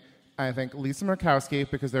being. I think Lisa Murkowski,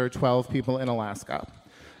 because there are 12 people in Alaska.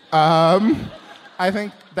 I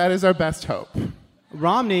think that is our best hope.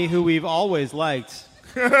 Romney, who we've always liked.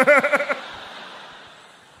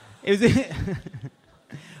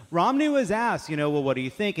 Romney was asked, well, what do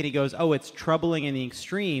you think? And he goes, it's troubling in the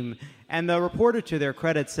extreme. And the reporter, to their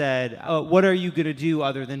credit, said, what are you going to do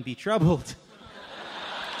other than be troubled?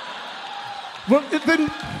 Well,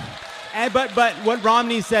 then... But what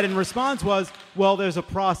Romney said in response was, well, there's a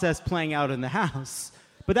process playing out in the House.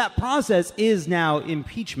 But that process is now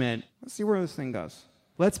impeachment. Let's see where this thing goes.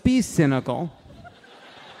 Let's be cynical.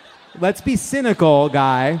 Let's be cynical,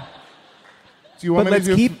 Guy. Do you want but me let's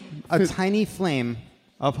to keep a tiny flame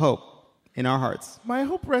of hope in our hearts. My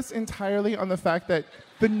hope rests entirely on the fact that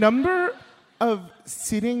the number of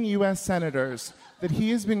sitting U.S. senators that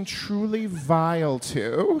he has been truly vile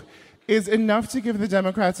to is enough to give the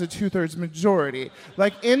Democrats a 2/3 majority.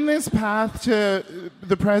 Like, in this path to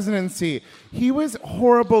the presidency, he was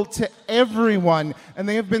horrible to everyone, and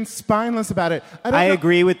they have been spineless about it. I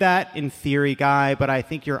agree with that in theory, Guy, but I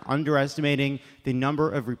think you're underestimating the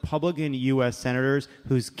number of Republican U.S. senators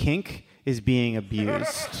whose kink is being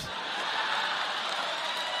abused.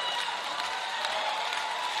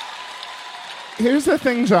 Here's the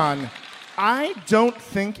thing, John. I don't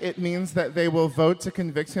think it means that they will vote to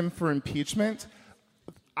convict him for impeachment.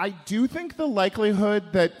 I do think the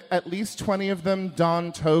likelihood that at least 20 of them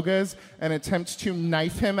don togas and attempt to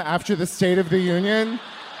knife him after the State of the Union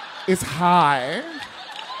is high.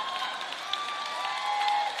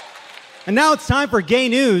 And now it's time for gay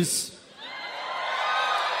news.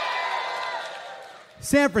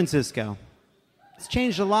 San Francisco. It's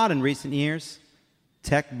changed a lot in recent years.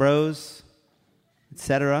 Tech bros,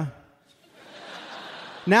 etc.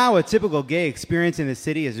 Now, a typical gay experience in the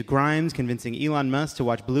city is Grimes convincing Elon Musk to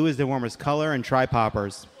watch Blue is the Warmest Color and try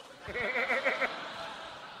poppers.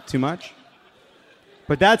 Too much?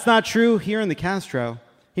 But that's not true here in the Castro.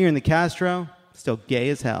 Here in the Castro, still gay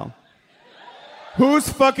as hell. Who's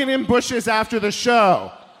fucking in bushes after the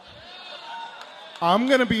show? I'm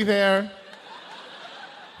gonna be there.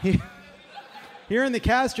 Here in the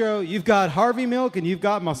Castro, you've got Harvey Milk and you've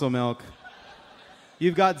got Muscle Milk.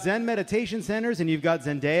 You've got Zen meditation centers and you've got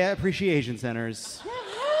Zendaya appreciation centers.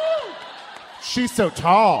 She's so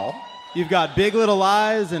tall. You've got Big Little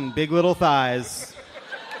Eyes and Big Little Thighs.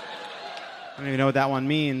 I don't even know what that one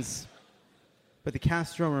means. But the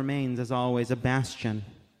Castro remains, as always, a bastion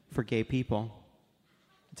for gay people.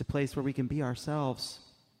 It's a place where we can be ourselves.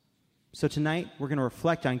 So tonight, we're going to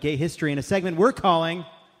reflect on gay history in a segment we're calling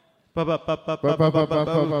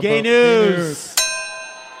Gay News.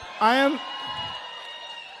 I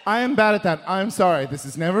am bad at that. I'm sorry. This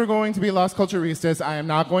is never going to be Las Culturistas. I am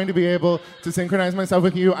not going to be able to synchronize myself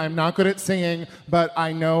with you. I'm not good at singing, but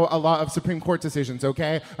I know a lot of Supreme Court decisions,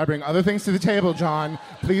 okay? I bring other things to the table, John.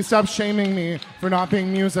 Please stop shaming me for not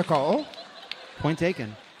being musical. Point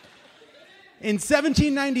taken. In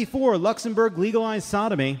 1794, Luxembourg legalized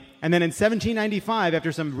sodomy. And then in 1795,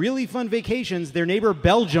 after some really fun vacations, their neighbor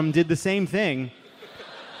Belgium did the same thing.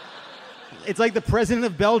 It's like the president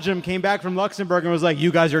of Belgium came back from Luxembourg and was like,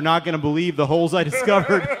 you guys are not going to believe the holes I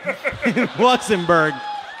discovered in Luxembourg.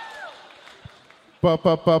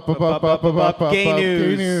 Gay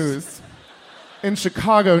news. In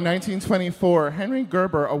Chicago, 1924, Henry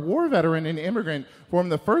Gerber, a war veteran and immigrant,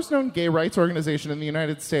 formed the first known gay rights organization in the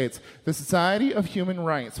United States, the Society of Human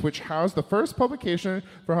Rights, which housed the first publication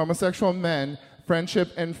for homosexual men,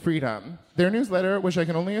 Friendship and Freedom. Their newsletter, which I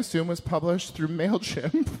can only assume was published through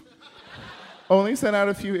MailChimp, only sent out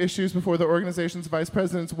a few issues before the organization's vice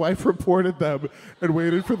president's wife reported them and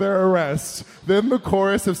waited for their arrest. Then the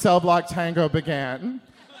chorus of Cell Block Tango began.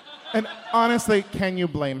 And honestly, can you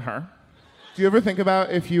blame her? Do you ever think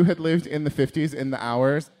about if you had lived in the 50s in the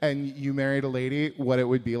hours and you married a lady, what it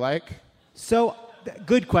would be like? So,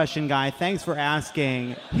 good question, Guy. Thanks for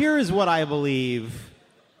asking. Here is what I believe.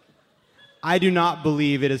 I do not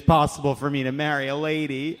believe it is possible for me to marry a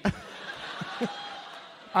lady.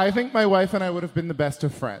 I think my wife and I would have been the best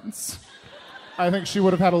of friends. I think she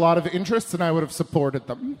would have had a lot of interests and I would have supported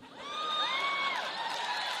them.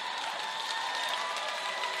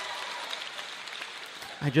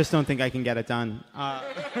 I just don't think I can get it done.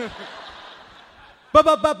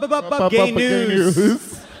 Gay news.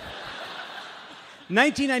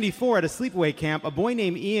 1994, at a sleepaway camp, a boy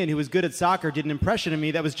named Ian who was good at soccer did an impression of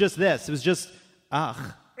me that was just this. It was just, ugh.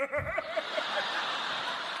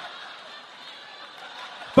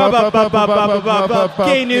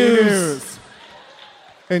 Gay news.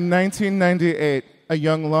 In 1998, a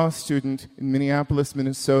young law student in Minneapolis,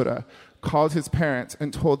 Minnesota, called his parents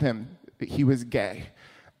and told him that he was gay.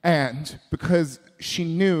 And because she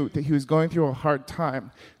knew that he was going through a hard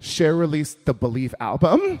time, Cher released the Believe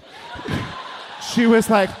album. She was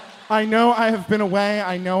like, I know I have been away.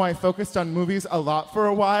 I know I focused on movies a lot for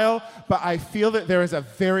a while, but I feel that there is a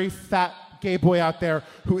very fat gay boy out there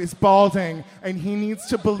who is balding, and he needs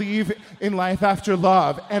to believe in life after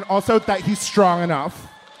love, and also that he's strong enough.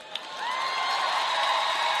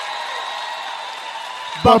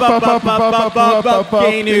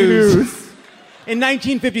 Gay news. In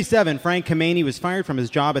 1957, Frank Kameny was fired from his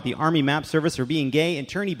job at the Army Map Service for being gay. In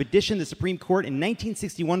turn, he petitioned the Supreme Court in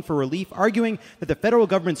 1961 for relief, arguing that the federal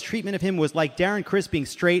government's treatment of him was like Darren Criss being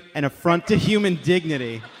straight, an affront to human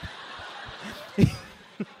dignity.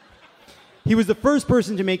 He was the first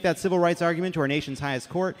person to make that civil rights argument to our nation's highest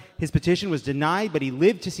court. His petition was denied, but he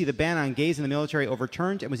lived to see the ban on gays in the military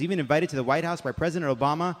overturned and was even invited to the White House by President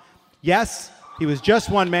Obama. Yes, he was just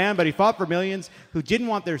one man, but he fought for millions who didn't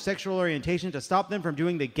want their sexual orientation to stop them from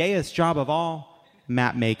doing the gayest job of all,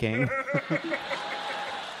 map making.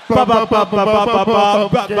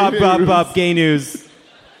 Gay news.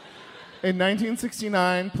 In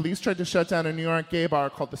 1969, police tried to shut down a New York gay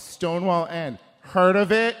bar called the Stonewall Inn. Heard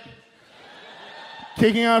of it?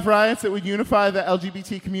 Kicking off riots that would unify the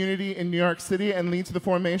LGBT community in New York City and lead to the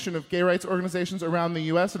formation of gay rights organizations around the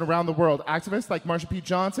U.S. and around the world. Activists like Marsha P.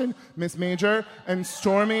 Johnson, Miss Major, and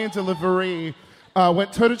Stormy DeLivery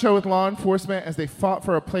went toe-to-toe with law enforcement as they fought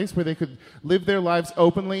for a place where they could live their lives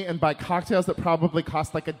openly and buy cocktails that probably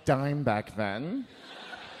cost like a dime back then.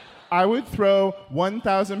 I would throw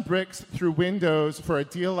 1,000 bricks through windows for a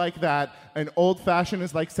deal like that. An old-fashioned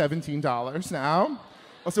is like $17 now.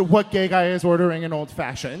 Also, what gay guy is ordering an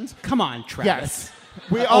old-fashioned? Come on, Travis. Yes.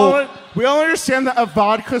 We all understand that a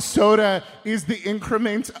vodka soda is the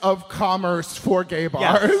increment of commerce for gay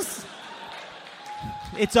bars. Yes.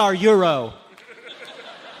 It's our euro.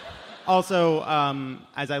 Also,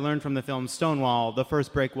 as I learned from the film Stonewall, the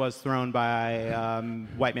first brick was thrown by a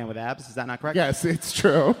white man with abs. Is that not correct? Yes, it's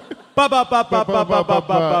true.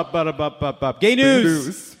 Gay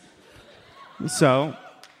news. So,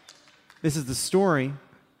 this is the story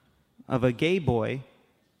of a gay boy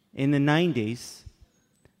in the 90s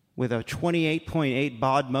with a 28.8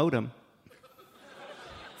 baud modem.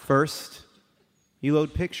 First, you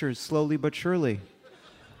load pictures slowly but surely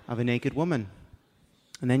of a naked woman.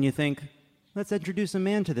 And then you think, let's introduce a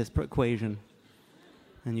man to this equation.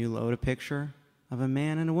 And you load a picture of a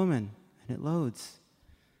man and a woman, and it loads.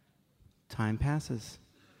 Time passes.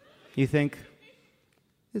 You think,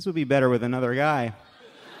 this would be better with another guy.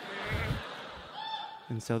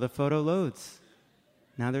 And so the photo loads.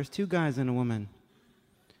 Now there's two guys and a woman.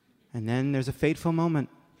 And then there's a fateful moment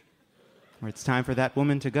where it's time for that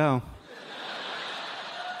woman to go.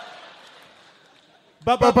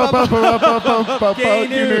 Gay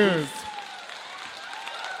news.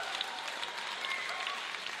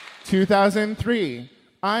 2003.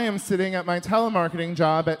 I am sitting at my telemarketing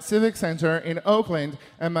job at Civic Center in Oakland,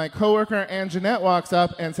 and my coworker Anjanette walks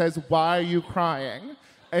up and says, "Why are you crying?"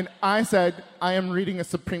 And I said, "I am reading a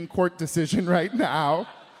Supreme Court decision right now."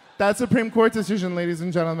 That Supreme Court decision, ladies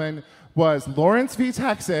and gentlemen, was Lawrence v.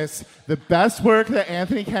 Texas, the best work that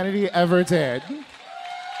Anthony Kennedy ever did.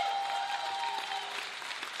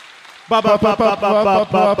 Gay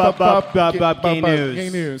news. Gay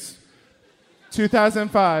news.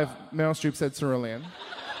 2005, Meryl Streep said cerulean.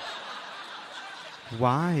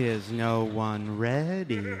 Why is no one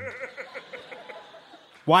ready?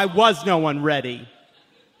 Why was no one ready?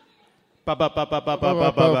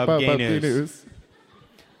 Gay news.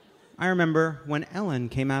 I remember when Ellen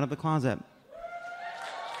came out of the closet.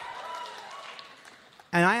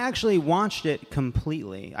 And I actually watched it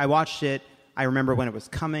completely. I watched it, I remember when it was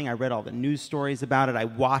coming. I read all the news stories about it. I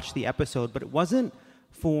watched the episode, but it wasn't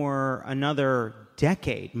for another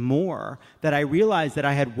decade more that I realized that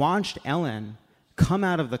I had watched Ellen come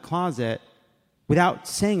out of the closet without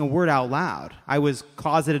saying a word out loud. I was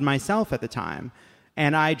closeted myself at the time,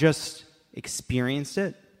 and I just experienced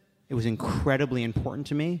it. It was incredibly important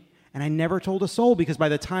to me, and I never told a soul because by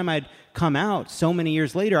the time I'd come out so many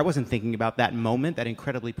years later, I wasn't thinking about that moment, that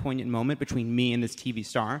incredibly poignant moment between me and this TV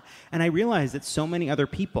star, and I realized that so many other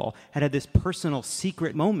people had this personal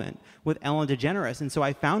secret moment with Ellen DeGeneres, and so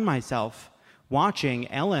I found myself watching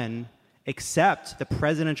Ellen accept the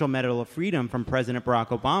Presidential Medal of Freedom from President Barack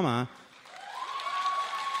Obama.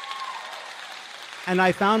 And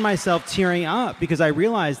I found myself tearing up because I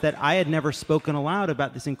realized that I had never spoken aloud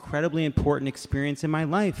about this incredibly important experience in my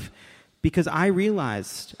life. Because I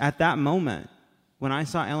realized at that moment, when I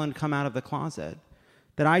saw Ellen come out of the closet,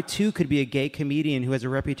 that I too could be a gay comedian who has a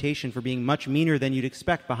reputation for being much meaner than you'd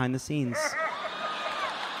expect behind the scenes.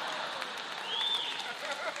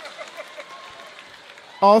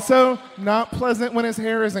 Also, not pleasant when his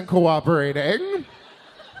hair isn't cooperating.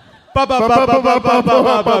 Gay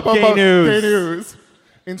news. Gay news.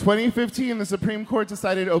 In 2015, the Supreme Court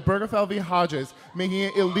decided Obergefell v. Hodges, making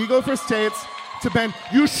it illegal for states to ban.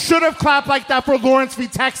 You should have clapped like that for Lawrence v.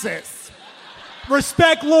 Texas.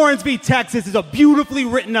 Respect Lawrence v. Texas is a beautifully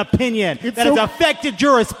written opinion that has affected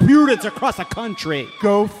jurisprudence across the country.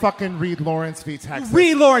 Go fucking read Lawrence v. Texas.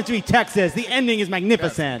 Read Lawrence v. Texas. The ending is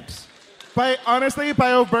magnificent. Yes. Honestly,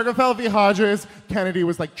 by Obergefell v. Hodges, Kennedy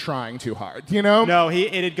was like trying too hard, you know? No,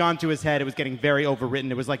 it had gone to his head. It was getting very overwritten.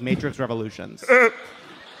 It was like Matrix Revolutions.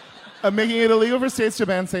 Making it illegal for states to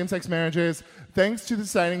ban same-sex marriages, thanks to the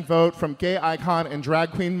deciding vote from gay icon and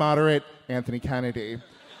drag queen moderate Anthony Kennedy.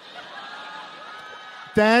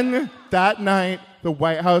 Then, that night, the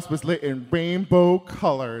White House was lit in rainbow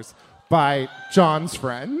colors by John's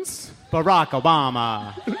friends. Barack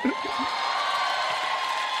Obama.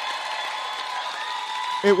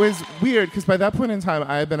 It was weird, because by that point in time,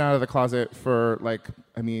 I had been out of the closet for,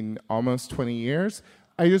 almost 20 years.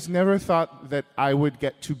 I just never thought that I would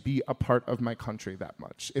get to be a part of my country that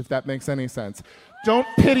much, if that makes any sense. Don't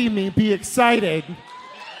pity me, be excited.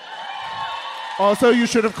 Also, you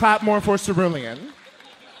should have clapped more for Cerulean.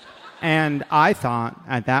 And I thought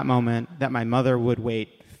at that moment that my mother would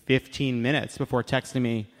wait 15 minutes before texting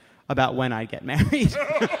me about when I'd get married.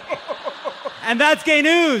 And that's gay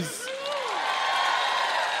news.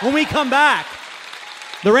 When we come back,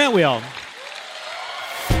 the rant wheel.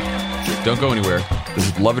 Don't go anywhere. This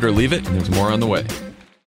is Love It or Leave It, and there's more on the way.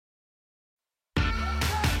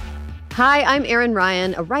 Hi, I'm Erin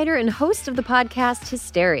Ryan, a writer and host of the podcast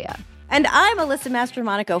Hysteria. And I'm Alyssa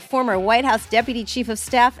Mastromonaco, former White House Deputy Chief of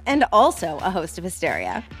Staff and also a host of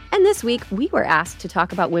Hysteria. And this week, we were asked to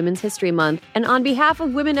talk about Women's History Month, and on behalf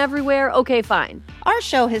of women everywhere, okay, fine. Our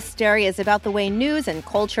show Hysteria is about the way news and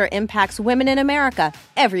culture impacts women in America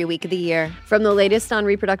every week of the year. From the latest on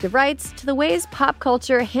reproductive rights to the ways pop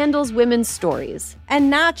culture handles women's stories. And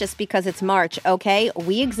not just because it's March, okay?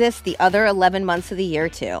 We exist the other 11 months of the year,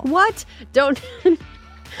 too. What? Don't...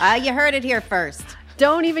 You heard it here first.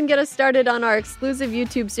 Don't even get us started on our exclusive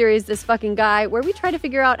YouTube series, This Fucking Guy, where we try to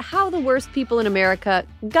figure out how the worst people in America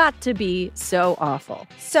got to be so awful.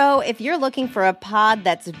 So if you're looking for a pod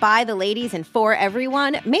that's by the ladies and for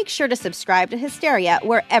everyone, make sure to subscribe to Hysteria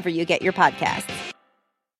wherever you get your podcasts.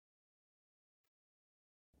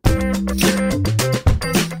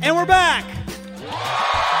 And we're back.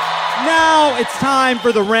 Now it's time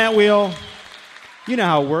for the rant wheel. You know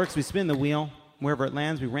how it works. We spin the wheel. Wherever it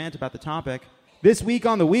lands, we rant about the topic. This week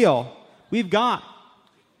on the wheel, we've got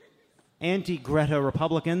anti-Greta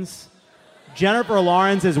Republicans, Jennifer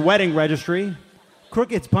Lawrence's wedding registry,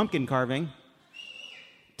 Crooked's pumpkin carving,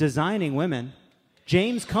 designing women,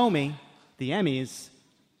 James Comey, the Emmys,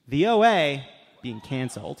 the OA being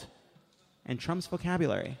canceled, and Trump's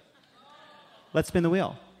vocabulary. Let's spin the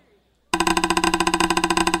wheel.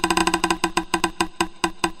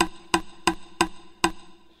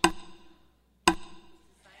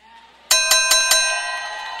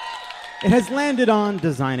 It has landed on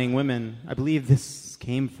designing women. I believe this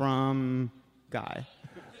came from Guy.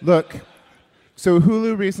 Look, so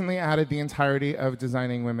Hulu recently added the entirety of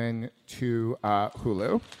Designing Women to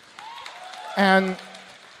Hulu. And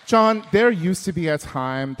John, there used to be a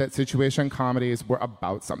time that situation comedies were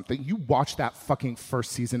about something. You watched that fucking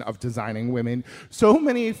first season of Designing Women. So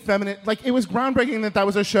many feminine, like it was groundbreaking that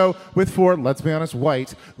was a show with four, let's be honest,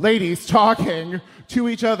 white ladies talking to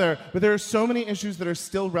each other. But there are so many issues that are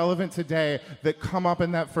still relevant today that come up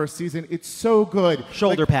in that first season. It's so good.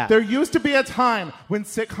 Shoulder pat. There used to be a time when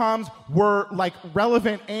sitcoms were like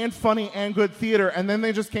relevant and funny and good theater, and then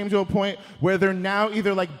they just came to a point where they're now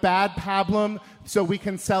either like bad pablum, so we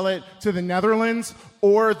can sell it to the Netherlands,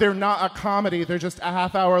 or they're not a comedy, they're just a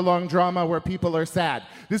half-hour-long drama where people are sad.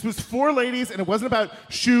 This was four ladies, and it wasn't about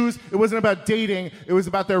shoes, it wasn't about dating, it was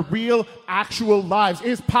about their real, actual lives. It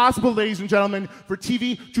is possible, ladies and gentlemen, for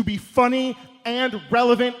TV to be funny and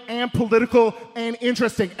relevant and political and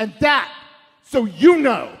interesting. And that, so you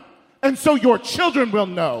know, and so your children will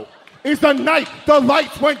know, is the night the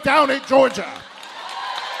lights went down in Georgia.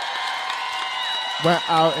 Went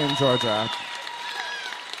out in Georgia.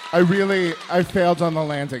 I failed on the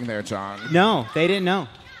landing there, John. No, they didn't know.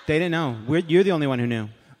 They didn't know. You're the only one who knew.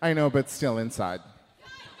 I know, but still inside.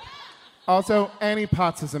 Also, Annie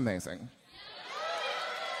Potts is amazing.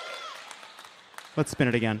 Let's spin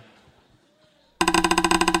it again.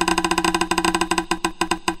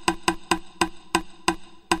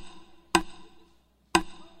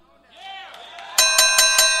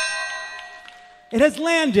 It has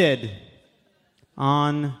landed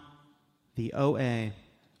on the OA.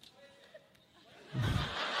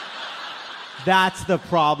 That's the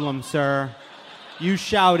problem, sir. You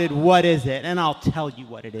shouted, "What is it?" And I'll tell you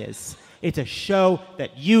what it is. It's a show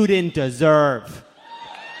that you didn't deserve.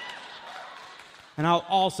 And I'll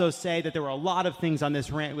also say that there were a lot of things on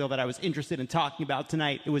this rant wheel that I was interested in talking about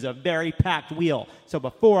tonight. It was a very packed wheel. So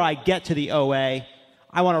before I get to the OA,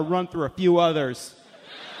 I want to run through a few others.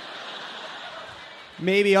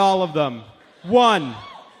 Maybe all of them. 1,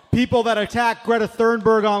 people that attack Greta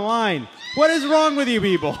Thunberg online. What is wrong with you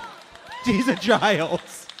people? She's a child.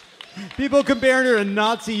 People comparing her to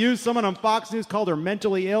Nazi youth. Someone on Fox News called her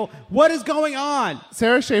mentally ill. What is going on?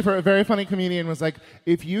 Sarah Schaefer, a very funny comedian, was like,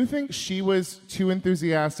 if you think she was too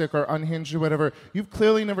enthusiastic or unhinged or whatever, you've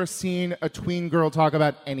clearly never seen a tween girl talk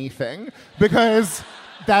about anything, because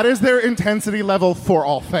that is their intensity level for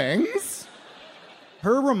all things.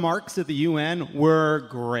 Her remarks at the UN were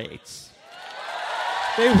great.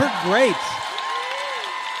 They were great.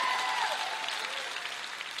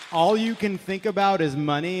 All you can think about is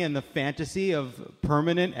money and the fantasy of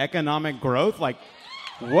permanent economic growth. Like,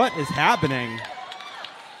 What is happening?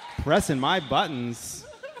 Pressing my buttons.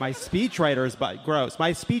 My speechwriter's gross.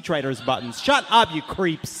 My speechwriter's buttons. Shut up, you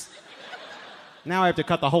creeps. Now I have to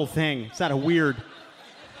cut the whole thing. It's kind of weird.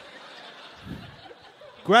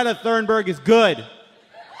 Greta Thunberg is good.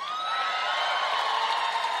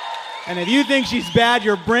 And if you think she's bad,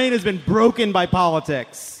 your brain has been broken by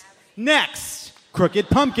politics. Next, crooked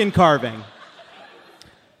pumpkin carving.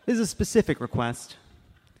 This is a specific request.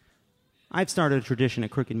 I've started a tradition at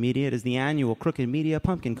Crooked Media. It is the annual Crooked Media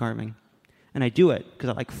pumpkin carving. And I do it because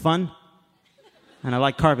I like fun and I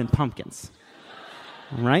like carving pumpkins.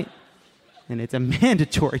 All right? And it's a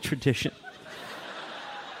mandatory tradition.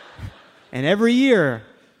 And every year,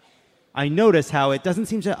 I notice how it doesn't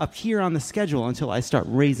seem to appear on the schedule until I start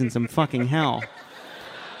raising some fucking hell.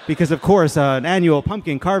 Because, of course, an annual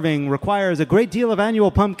pumpkin carving requires a great deal of annual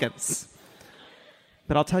pumpkins.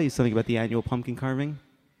 But I'll tell you something about the annual pumpkin carving.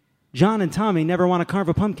 John and Tommy never want to carve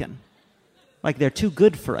a pumpkin. Like they're too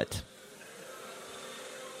good for it.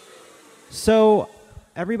 So,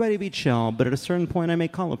 everybody be chill, but at a certain point I may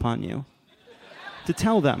call upon you to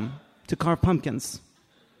tell them to carve pumpkins.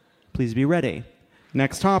 Please be ready.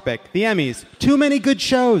 Next topic, the Emmys. Too many good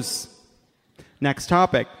shows. Next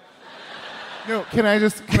topic. No, can I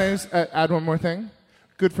just add one more thing?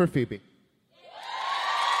 Good for Phoebe.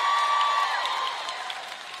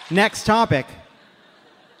 Next topic.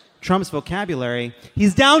 Trump's vocabulary.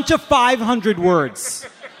 He's down to 500 words.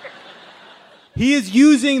 He is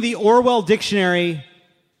using the Orwell dictionary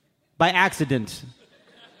by accident.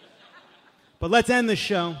 But let's end the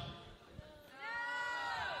show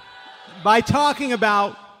by talking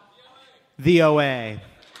about the OA.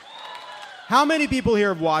 How many people here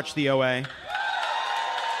have watched the OA?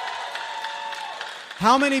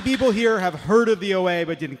 How many people here have heard of the OA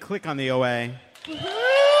but didn't click on the OA?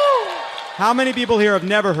 How many people here have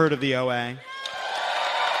never heard of the OA?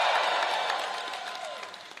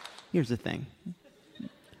 Here's the thing.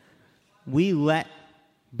 We let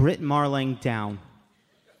Brit Marling down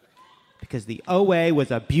because the OA was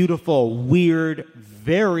a beautiful, weird,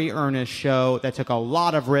 very earnest show that took a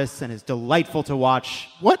lot of risks and is delightful to watch.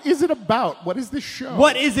 What is it about? What is this show?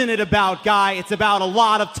 What isn't it about, Guy? It's about a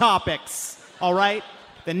lot of topics, all right?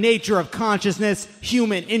 The nature of consciousness,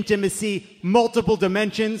 human intimacy, multiple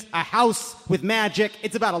dimensions, a house with magic.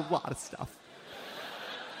 It's about a lot of stuff.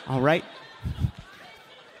 All right?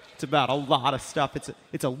 It's about a lot of stuff.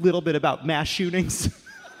 It's a little bit about mass shootings.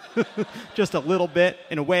 Just a little bit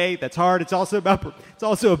in a way that's hard. It's also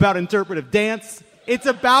about interpretive dance. It's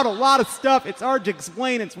about a lot of stuff. It's hard to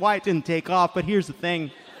explain. It's why it didn't take off. But here's the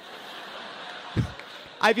thing.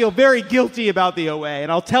 I feel very guilty about the OA,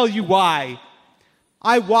 and I'll tell you why.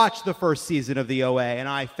 I watched the first season of the OA, and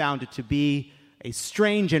I found it to be a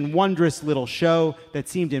strange and wondrous little show that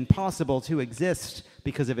seemed impossible to exist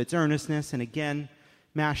because of its earnestness and, again,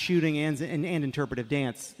 mass shooting and interpretive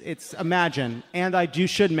dance. It's imagine, and I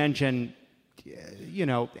should mention,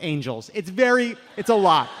 angels. It's a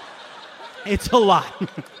lot. It's a lot.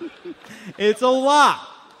 It's a lot.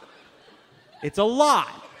 It's a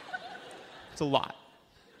lot. It's a lot.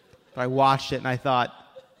 But I watched it and I thought,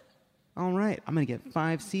 all right, I'm going to get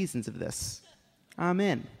 5 seasons of this. I'm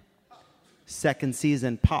in. Second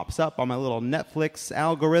season pops up on my little Netflix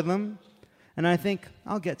algorithm, and I think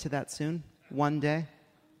I'll get to that soon, one day.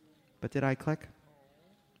 But did I click?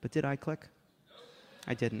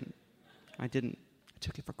 I didn't. I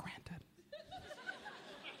took it for granted.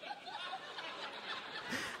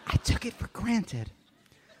 I took it for granted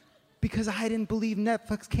because I didn't believe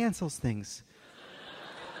Netflix cancels things.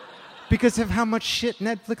 Because of how much shit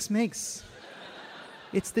Netflix makes.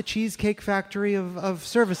 It's the Cheesecake Factory of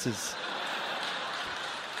services.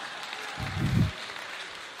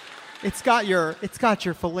 It's got your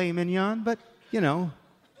filet mignon, but,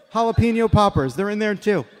 jalapeno poppers, they're in there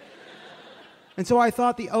too. And so I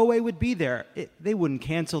thought the OA would be there. They wouldn't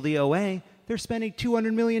cancel the OA. They're spending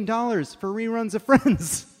 $200 million for reruns of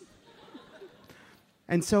Friends.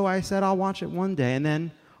 And so I said, I'll watch it one day. And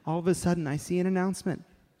then all of a sudden I see an announcement.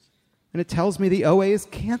 And it tells me the OA is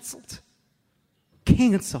canceled.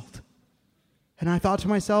 Canceled. And I thought to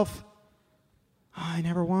myself, I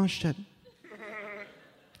never watched it.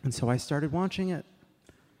 And so I started watching it.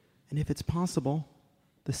 And if it's possible,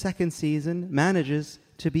 the second season manages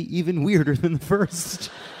to be even weirder than the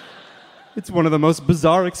first. It's one of the most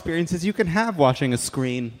bizarre experiences you can have watching a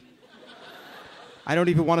screen. I don't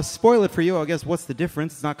even want to spoil it for you. I guess what's the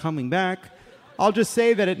difference? It's not coming back. I'll just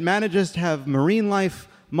say that it manages to have marine life,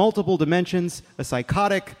 multiple dimensions, a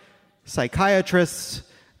psychotic psychiatrist,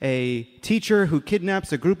 a teacher who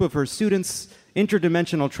kidnaps a group of her students,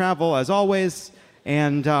 interdimensional travel as always,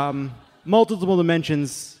 and multiple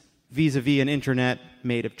dimensions vis-a-vis an internet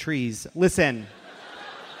made of trees. Listen.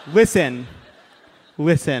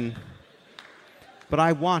 But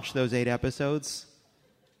I watched those 8 episodes,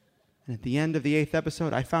 and at the end of the 8th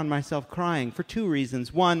episode, I found myself crying for 2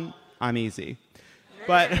 reasons. 1, I'm easy.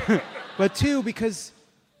 But 2, because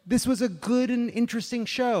this was a good and interesting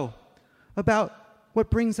show about what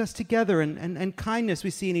brings us together and kindness we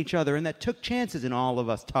see in each other, and that took chances in all of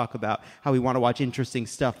us talk about how we want to watch interesting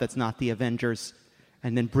stuff that's not the Avengers,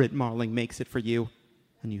 and then Brit Marling makes it for you,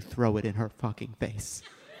 and you throw it in her fucking face.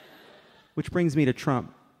 Which brings me to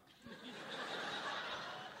Trump.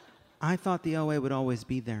 I thought the OA would always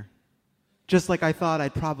be there. Just like I thought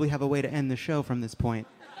I'd probably have a way to end the show from this point.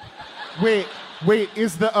 Wait,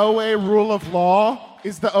 is the OA rule of law?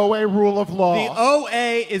 Is the OA rule of law? The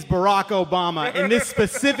OA is Barack Obama in this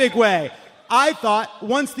specific way. I thought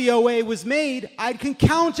once the OA was made, I can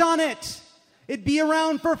count on it. It'd be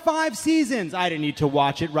around for 5 seasons. I didn't need to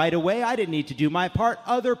watch it right away. I didn't need to do my part.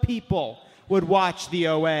 Other people would watch the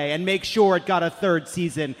OA and make sure it got a 3rd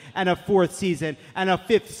season and a 4th season and a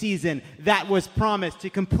 5th season that was promised to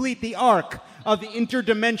complete the arc of the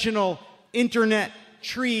interdimensional internet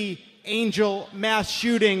tree angel mass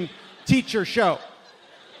shooting teacher show.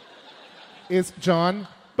 Is John?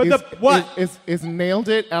 But what? Is Nailed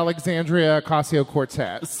It Alexandria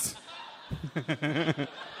Ocasio-Cortez?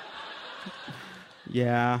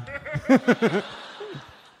 Yeah.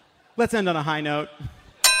 Let's end on a high note.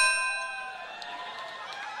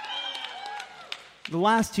 The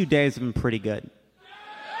last 2 days have been pretty good.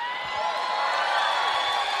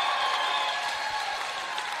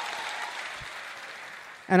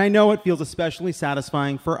 And I know it feels especially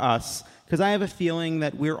satisfying for us, because I have a feeling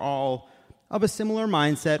that we're all of a similar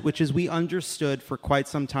mindset, which is we understood for quite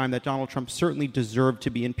some time that Donald Trump certainly deserved to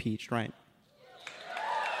be impeached, right?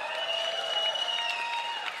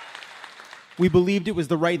 We believed it was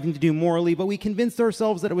the right thing to do morally, but we convinced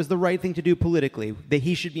ourselves that it was the right thing to do politically, that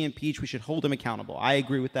he should be impeached, we should hold him accountable. I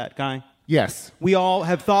agree with that, Guy. Yes. We all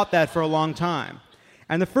have thought that for a long time.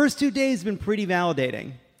 And the first 2 days have been pretty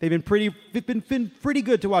validating. They've been pretty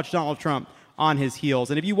good to watch Donald Trump on his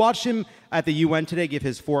heels. And if you watched him at the UN today give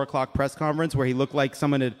his 4 o'clock press conference where he looked like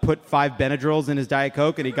someone had put 5 Benadryls in his Diet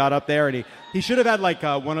Coke, and he got up there and he should have had like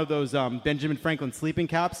one of those Benjamin Franklin sleeping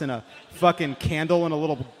caps and a fucking candle and a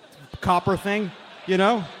little copper thing, you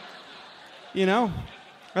know?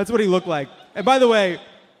 That's what he looked like. And by the way,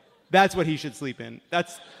 that's what he should sleep in.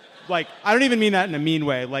 That's like, I don't even mean that in a mean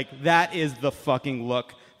way. Like, that is the fucking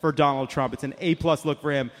look for Donald Trump. It's an A+ look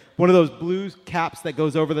for him. One of those blue caps that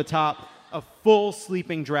goes over the top, a full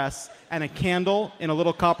sleeping dress, and a candle in a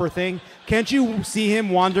little copper thing. Can't you see him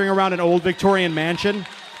wandering around an old Victorian mansion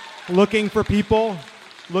looking for people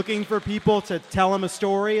to tell him a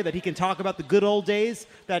story, that he can talk about the good old days,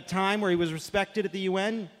 that time where he was respected at the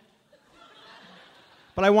UN?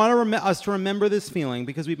 But I want us to remember this feeling,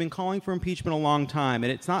 because we've been calling for impeachment a long time,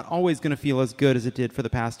 and it's not always going to feel as good as it did for the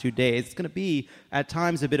past 2 days. It's going to be, at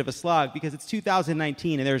times, a bit of a slog, because it's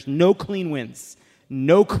 2019, and there's no clean wins.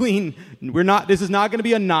 This is not going to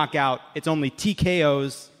be a knockout. It's only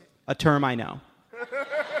TKOs, a term I know.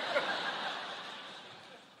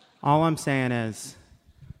 All I'm saying is,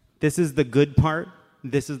 this is the good part,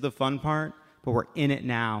 this is the fun part, but we're in it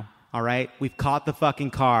now, all right? We've caught the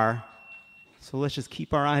fucking car, so let's just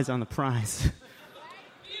keep our eyes on the prize.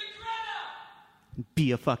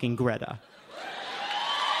 Be a fucking Greta.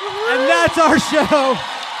 And that's our show.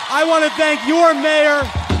 I want to thank your mayor,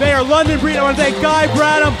 Mayor London Breed. I want to thank Guy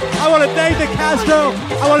Branum. I want to thank the Castro.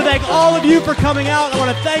 I want to thank all of you for coming out. I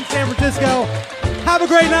want to thank San Francisco. Have a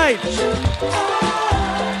great night.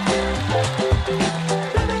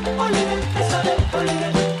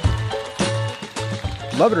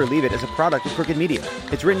 Love It or Leave It is a product of Crooked Media.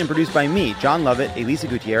 It's written and produced by me, John Lovett, Elisa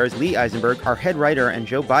Gutierrez, Lee Eisenberg, our head writer and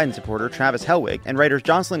Joe Biden supporter, Travis Hellwig, and writers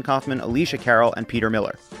Jocelyn Kaufman, Alicia Carroll, and Peter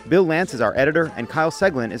Miller. Bill Lance is our editor, and Kyle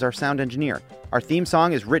Seglin is our sound engineer. Our theme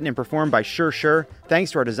song is written and performed by Sure.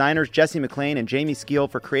 Thanks to our designers, Jesse McLean and Jamie Skeel,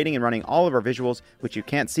 for creating and running all of our visuals, which you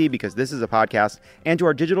can't see because this is a podcast, and to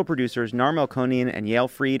our digital producers, Nar Melkonian and Yale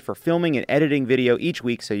Freed, for filming and editing video each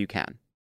week so you can.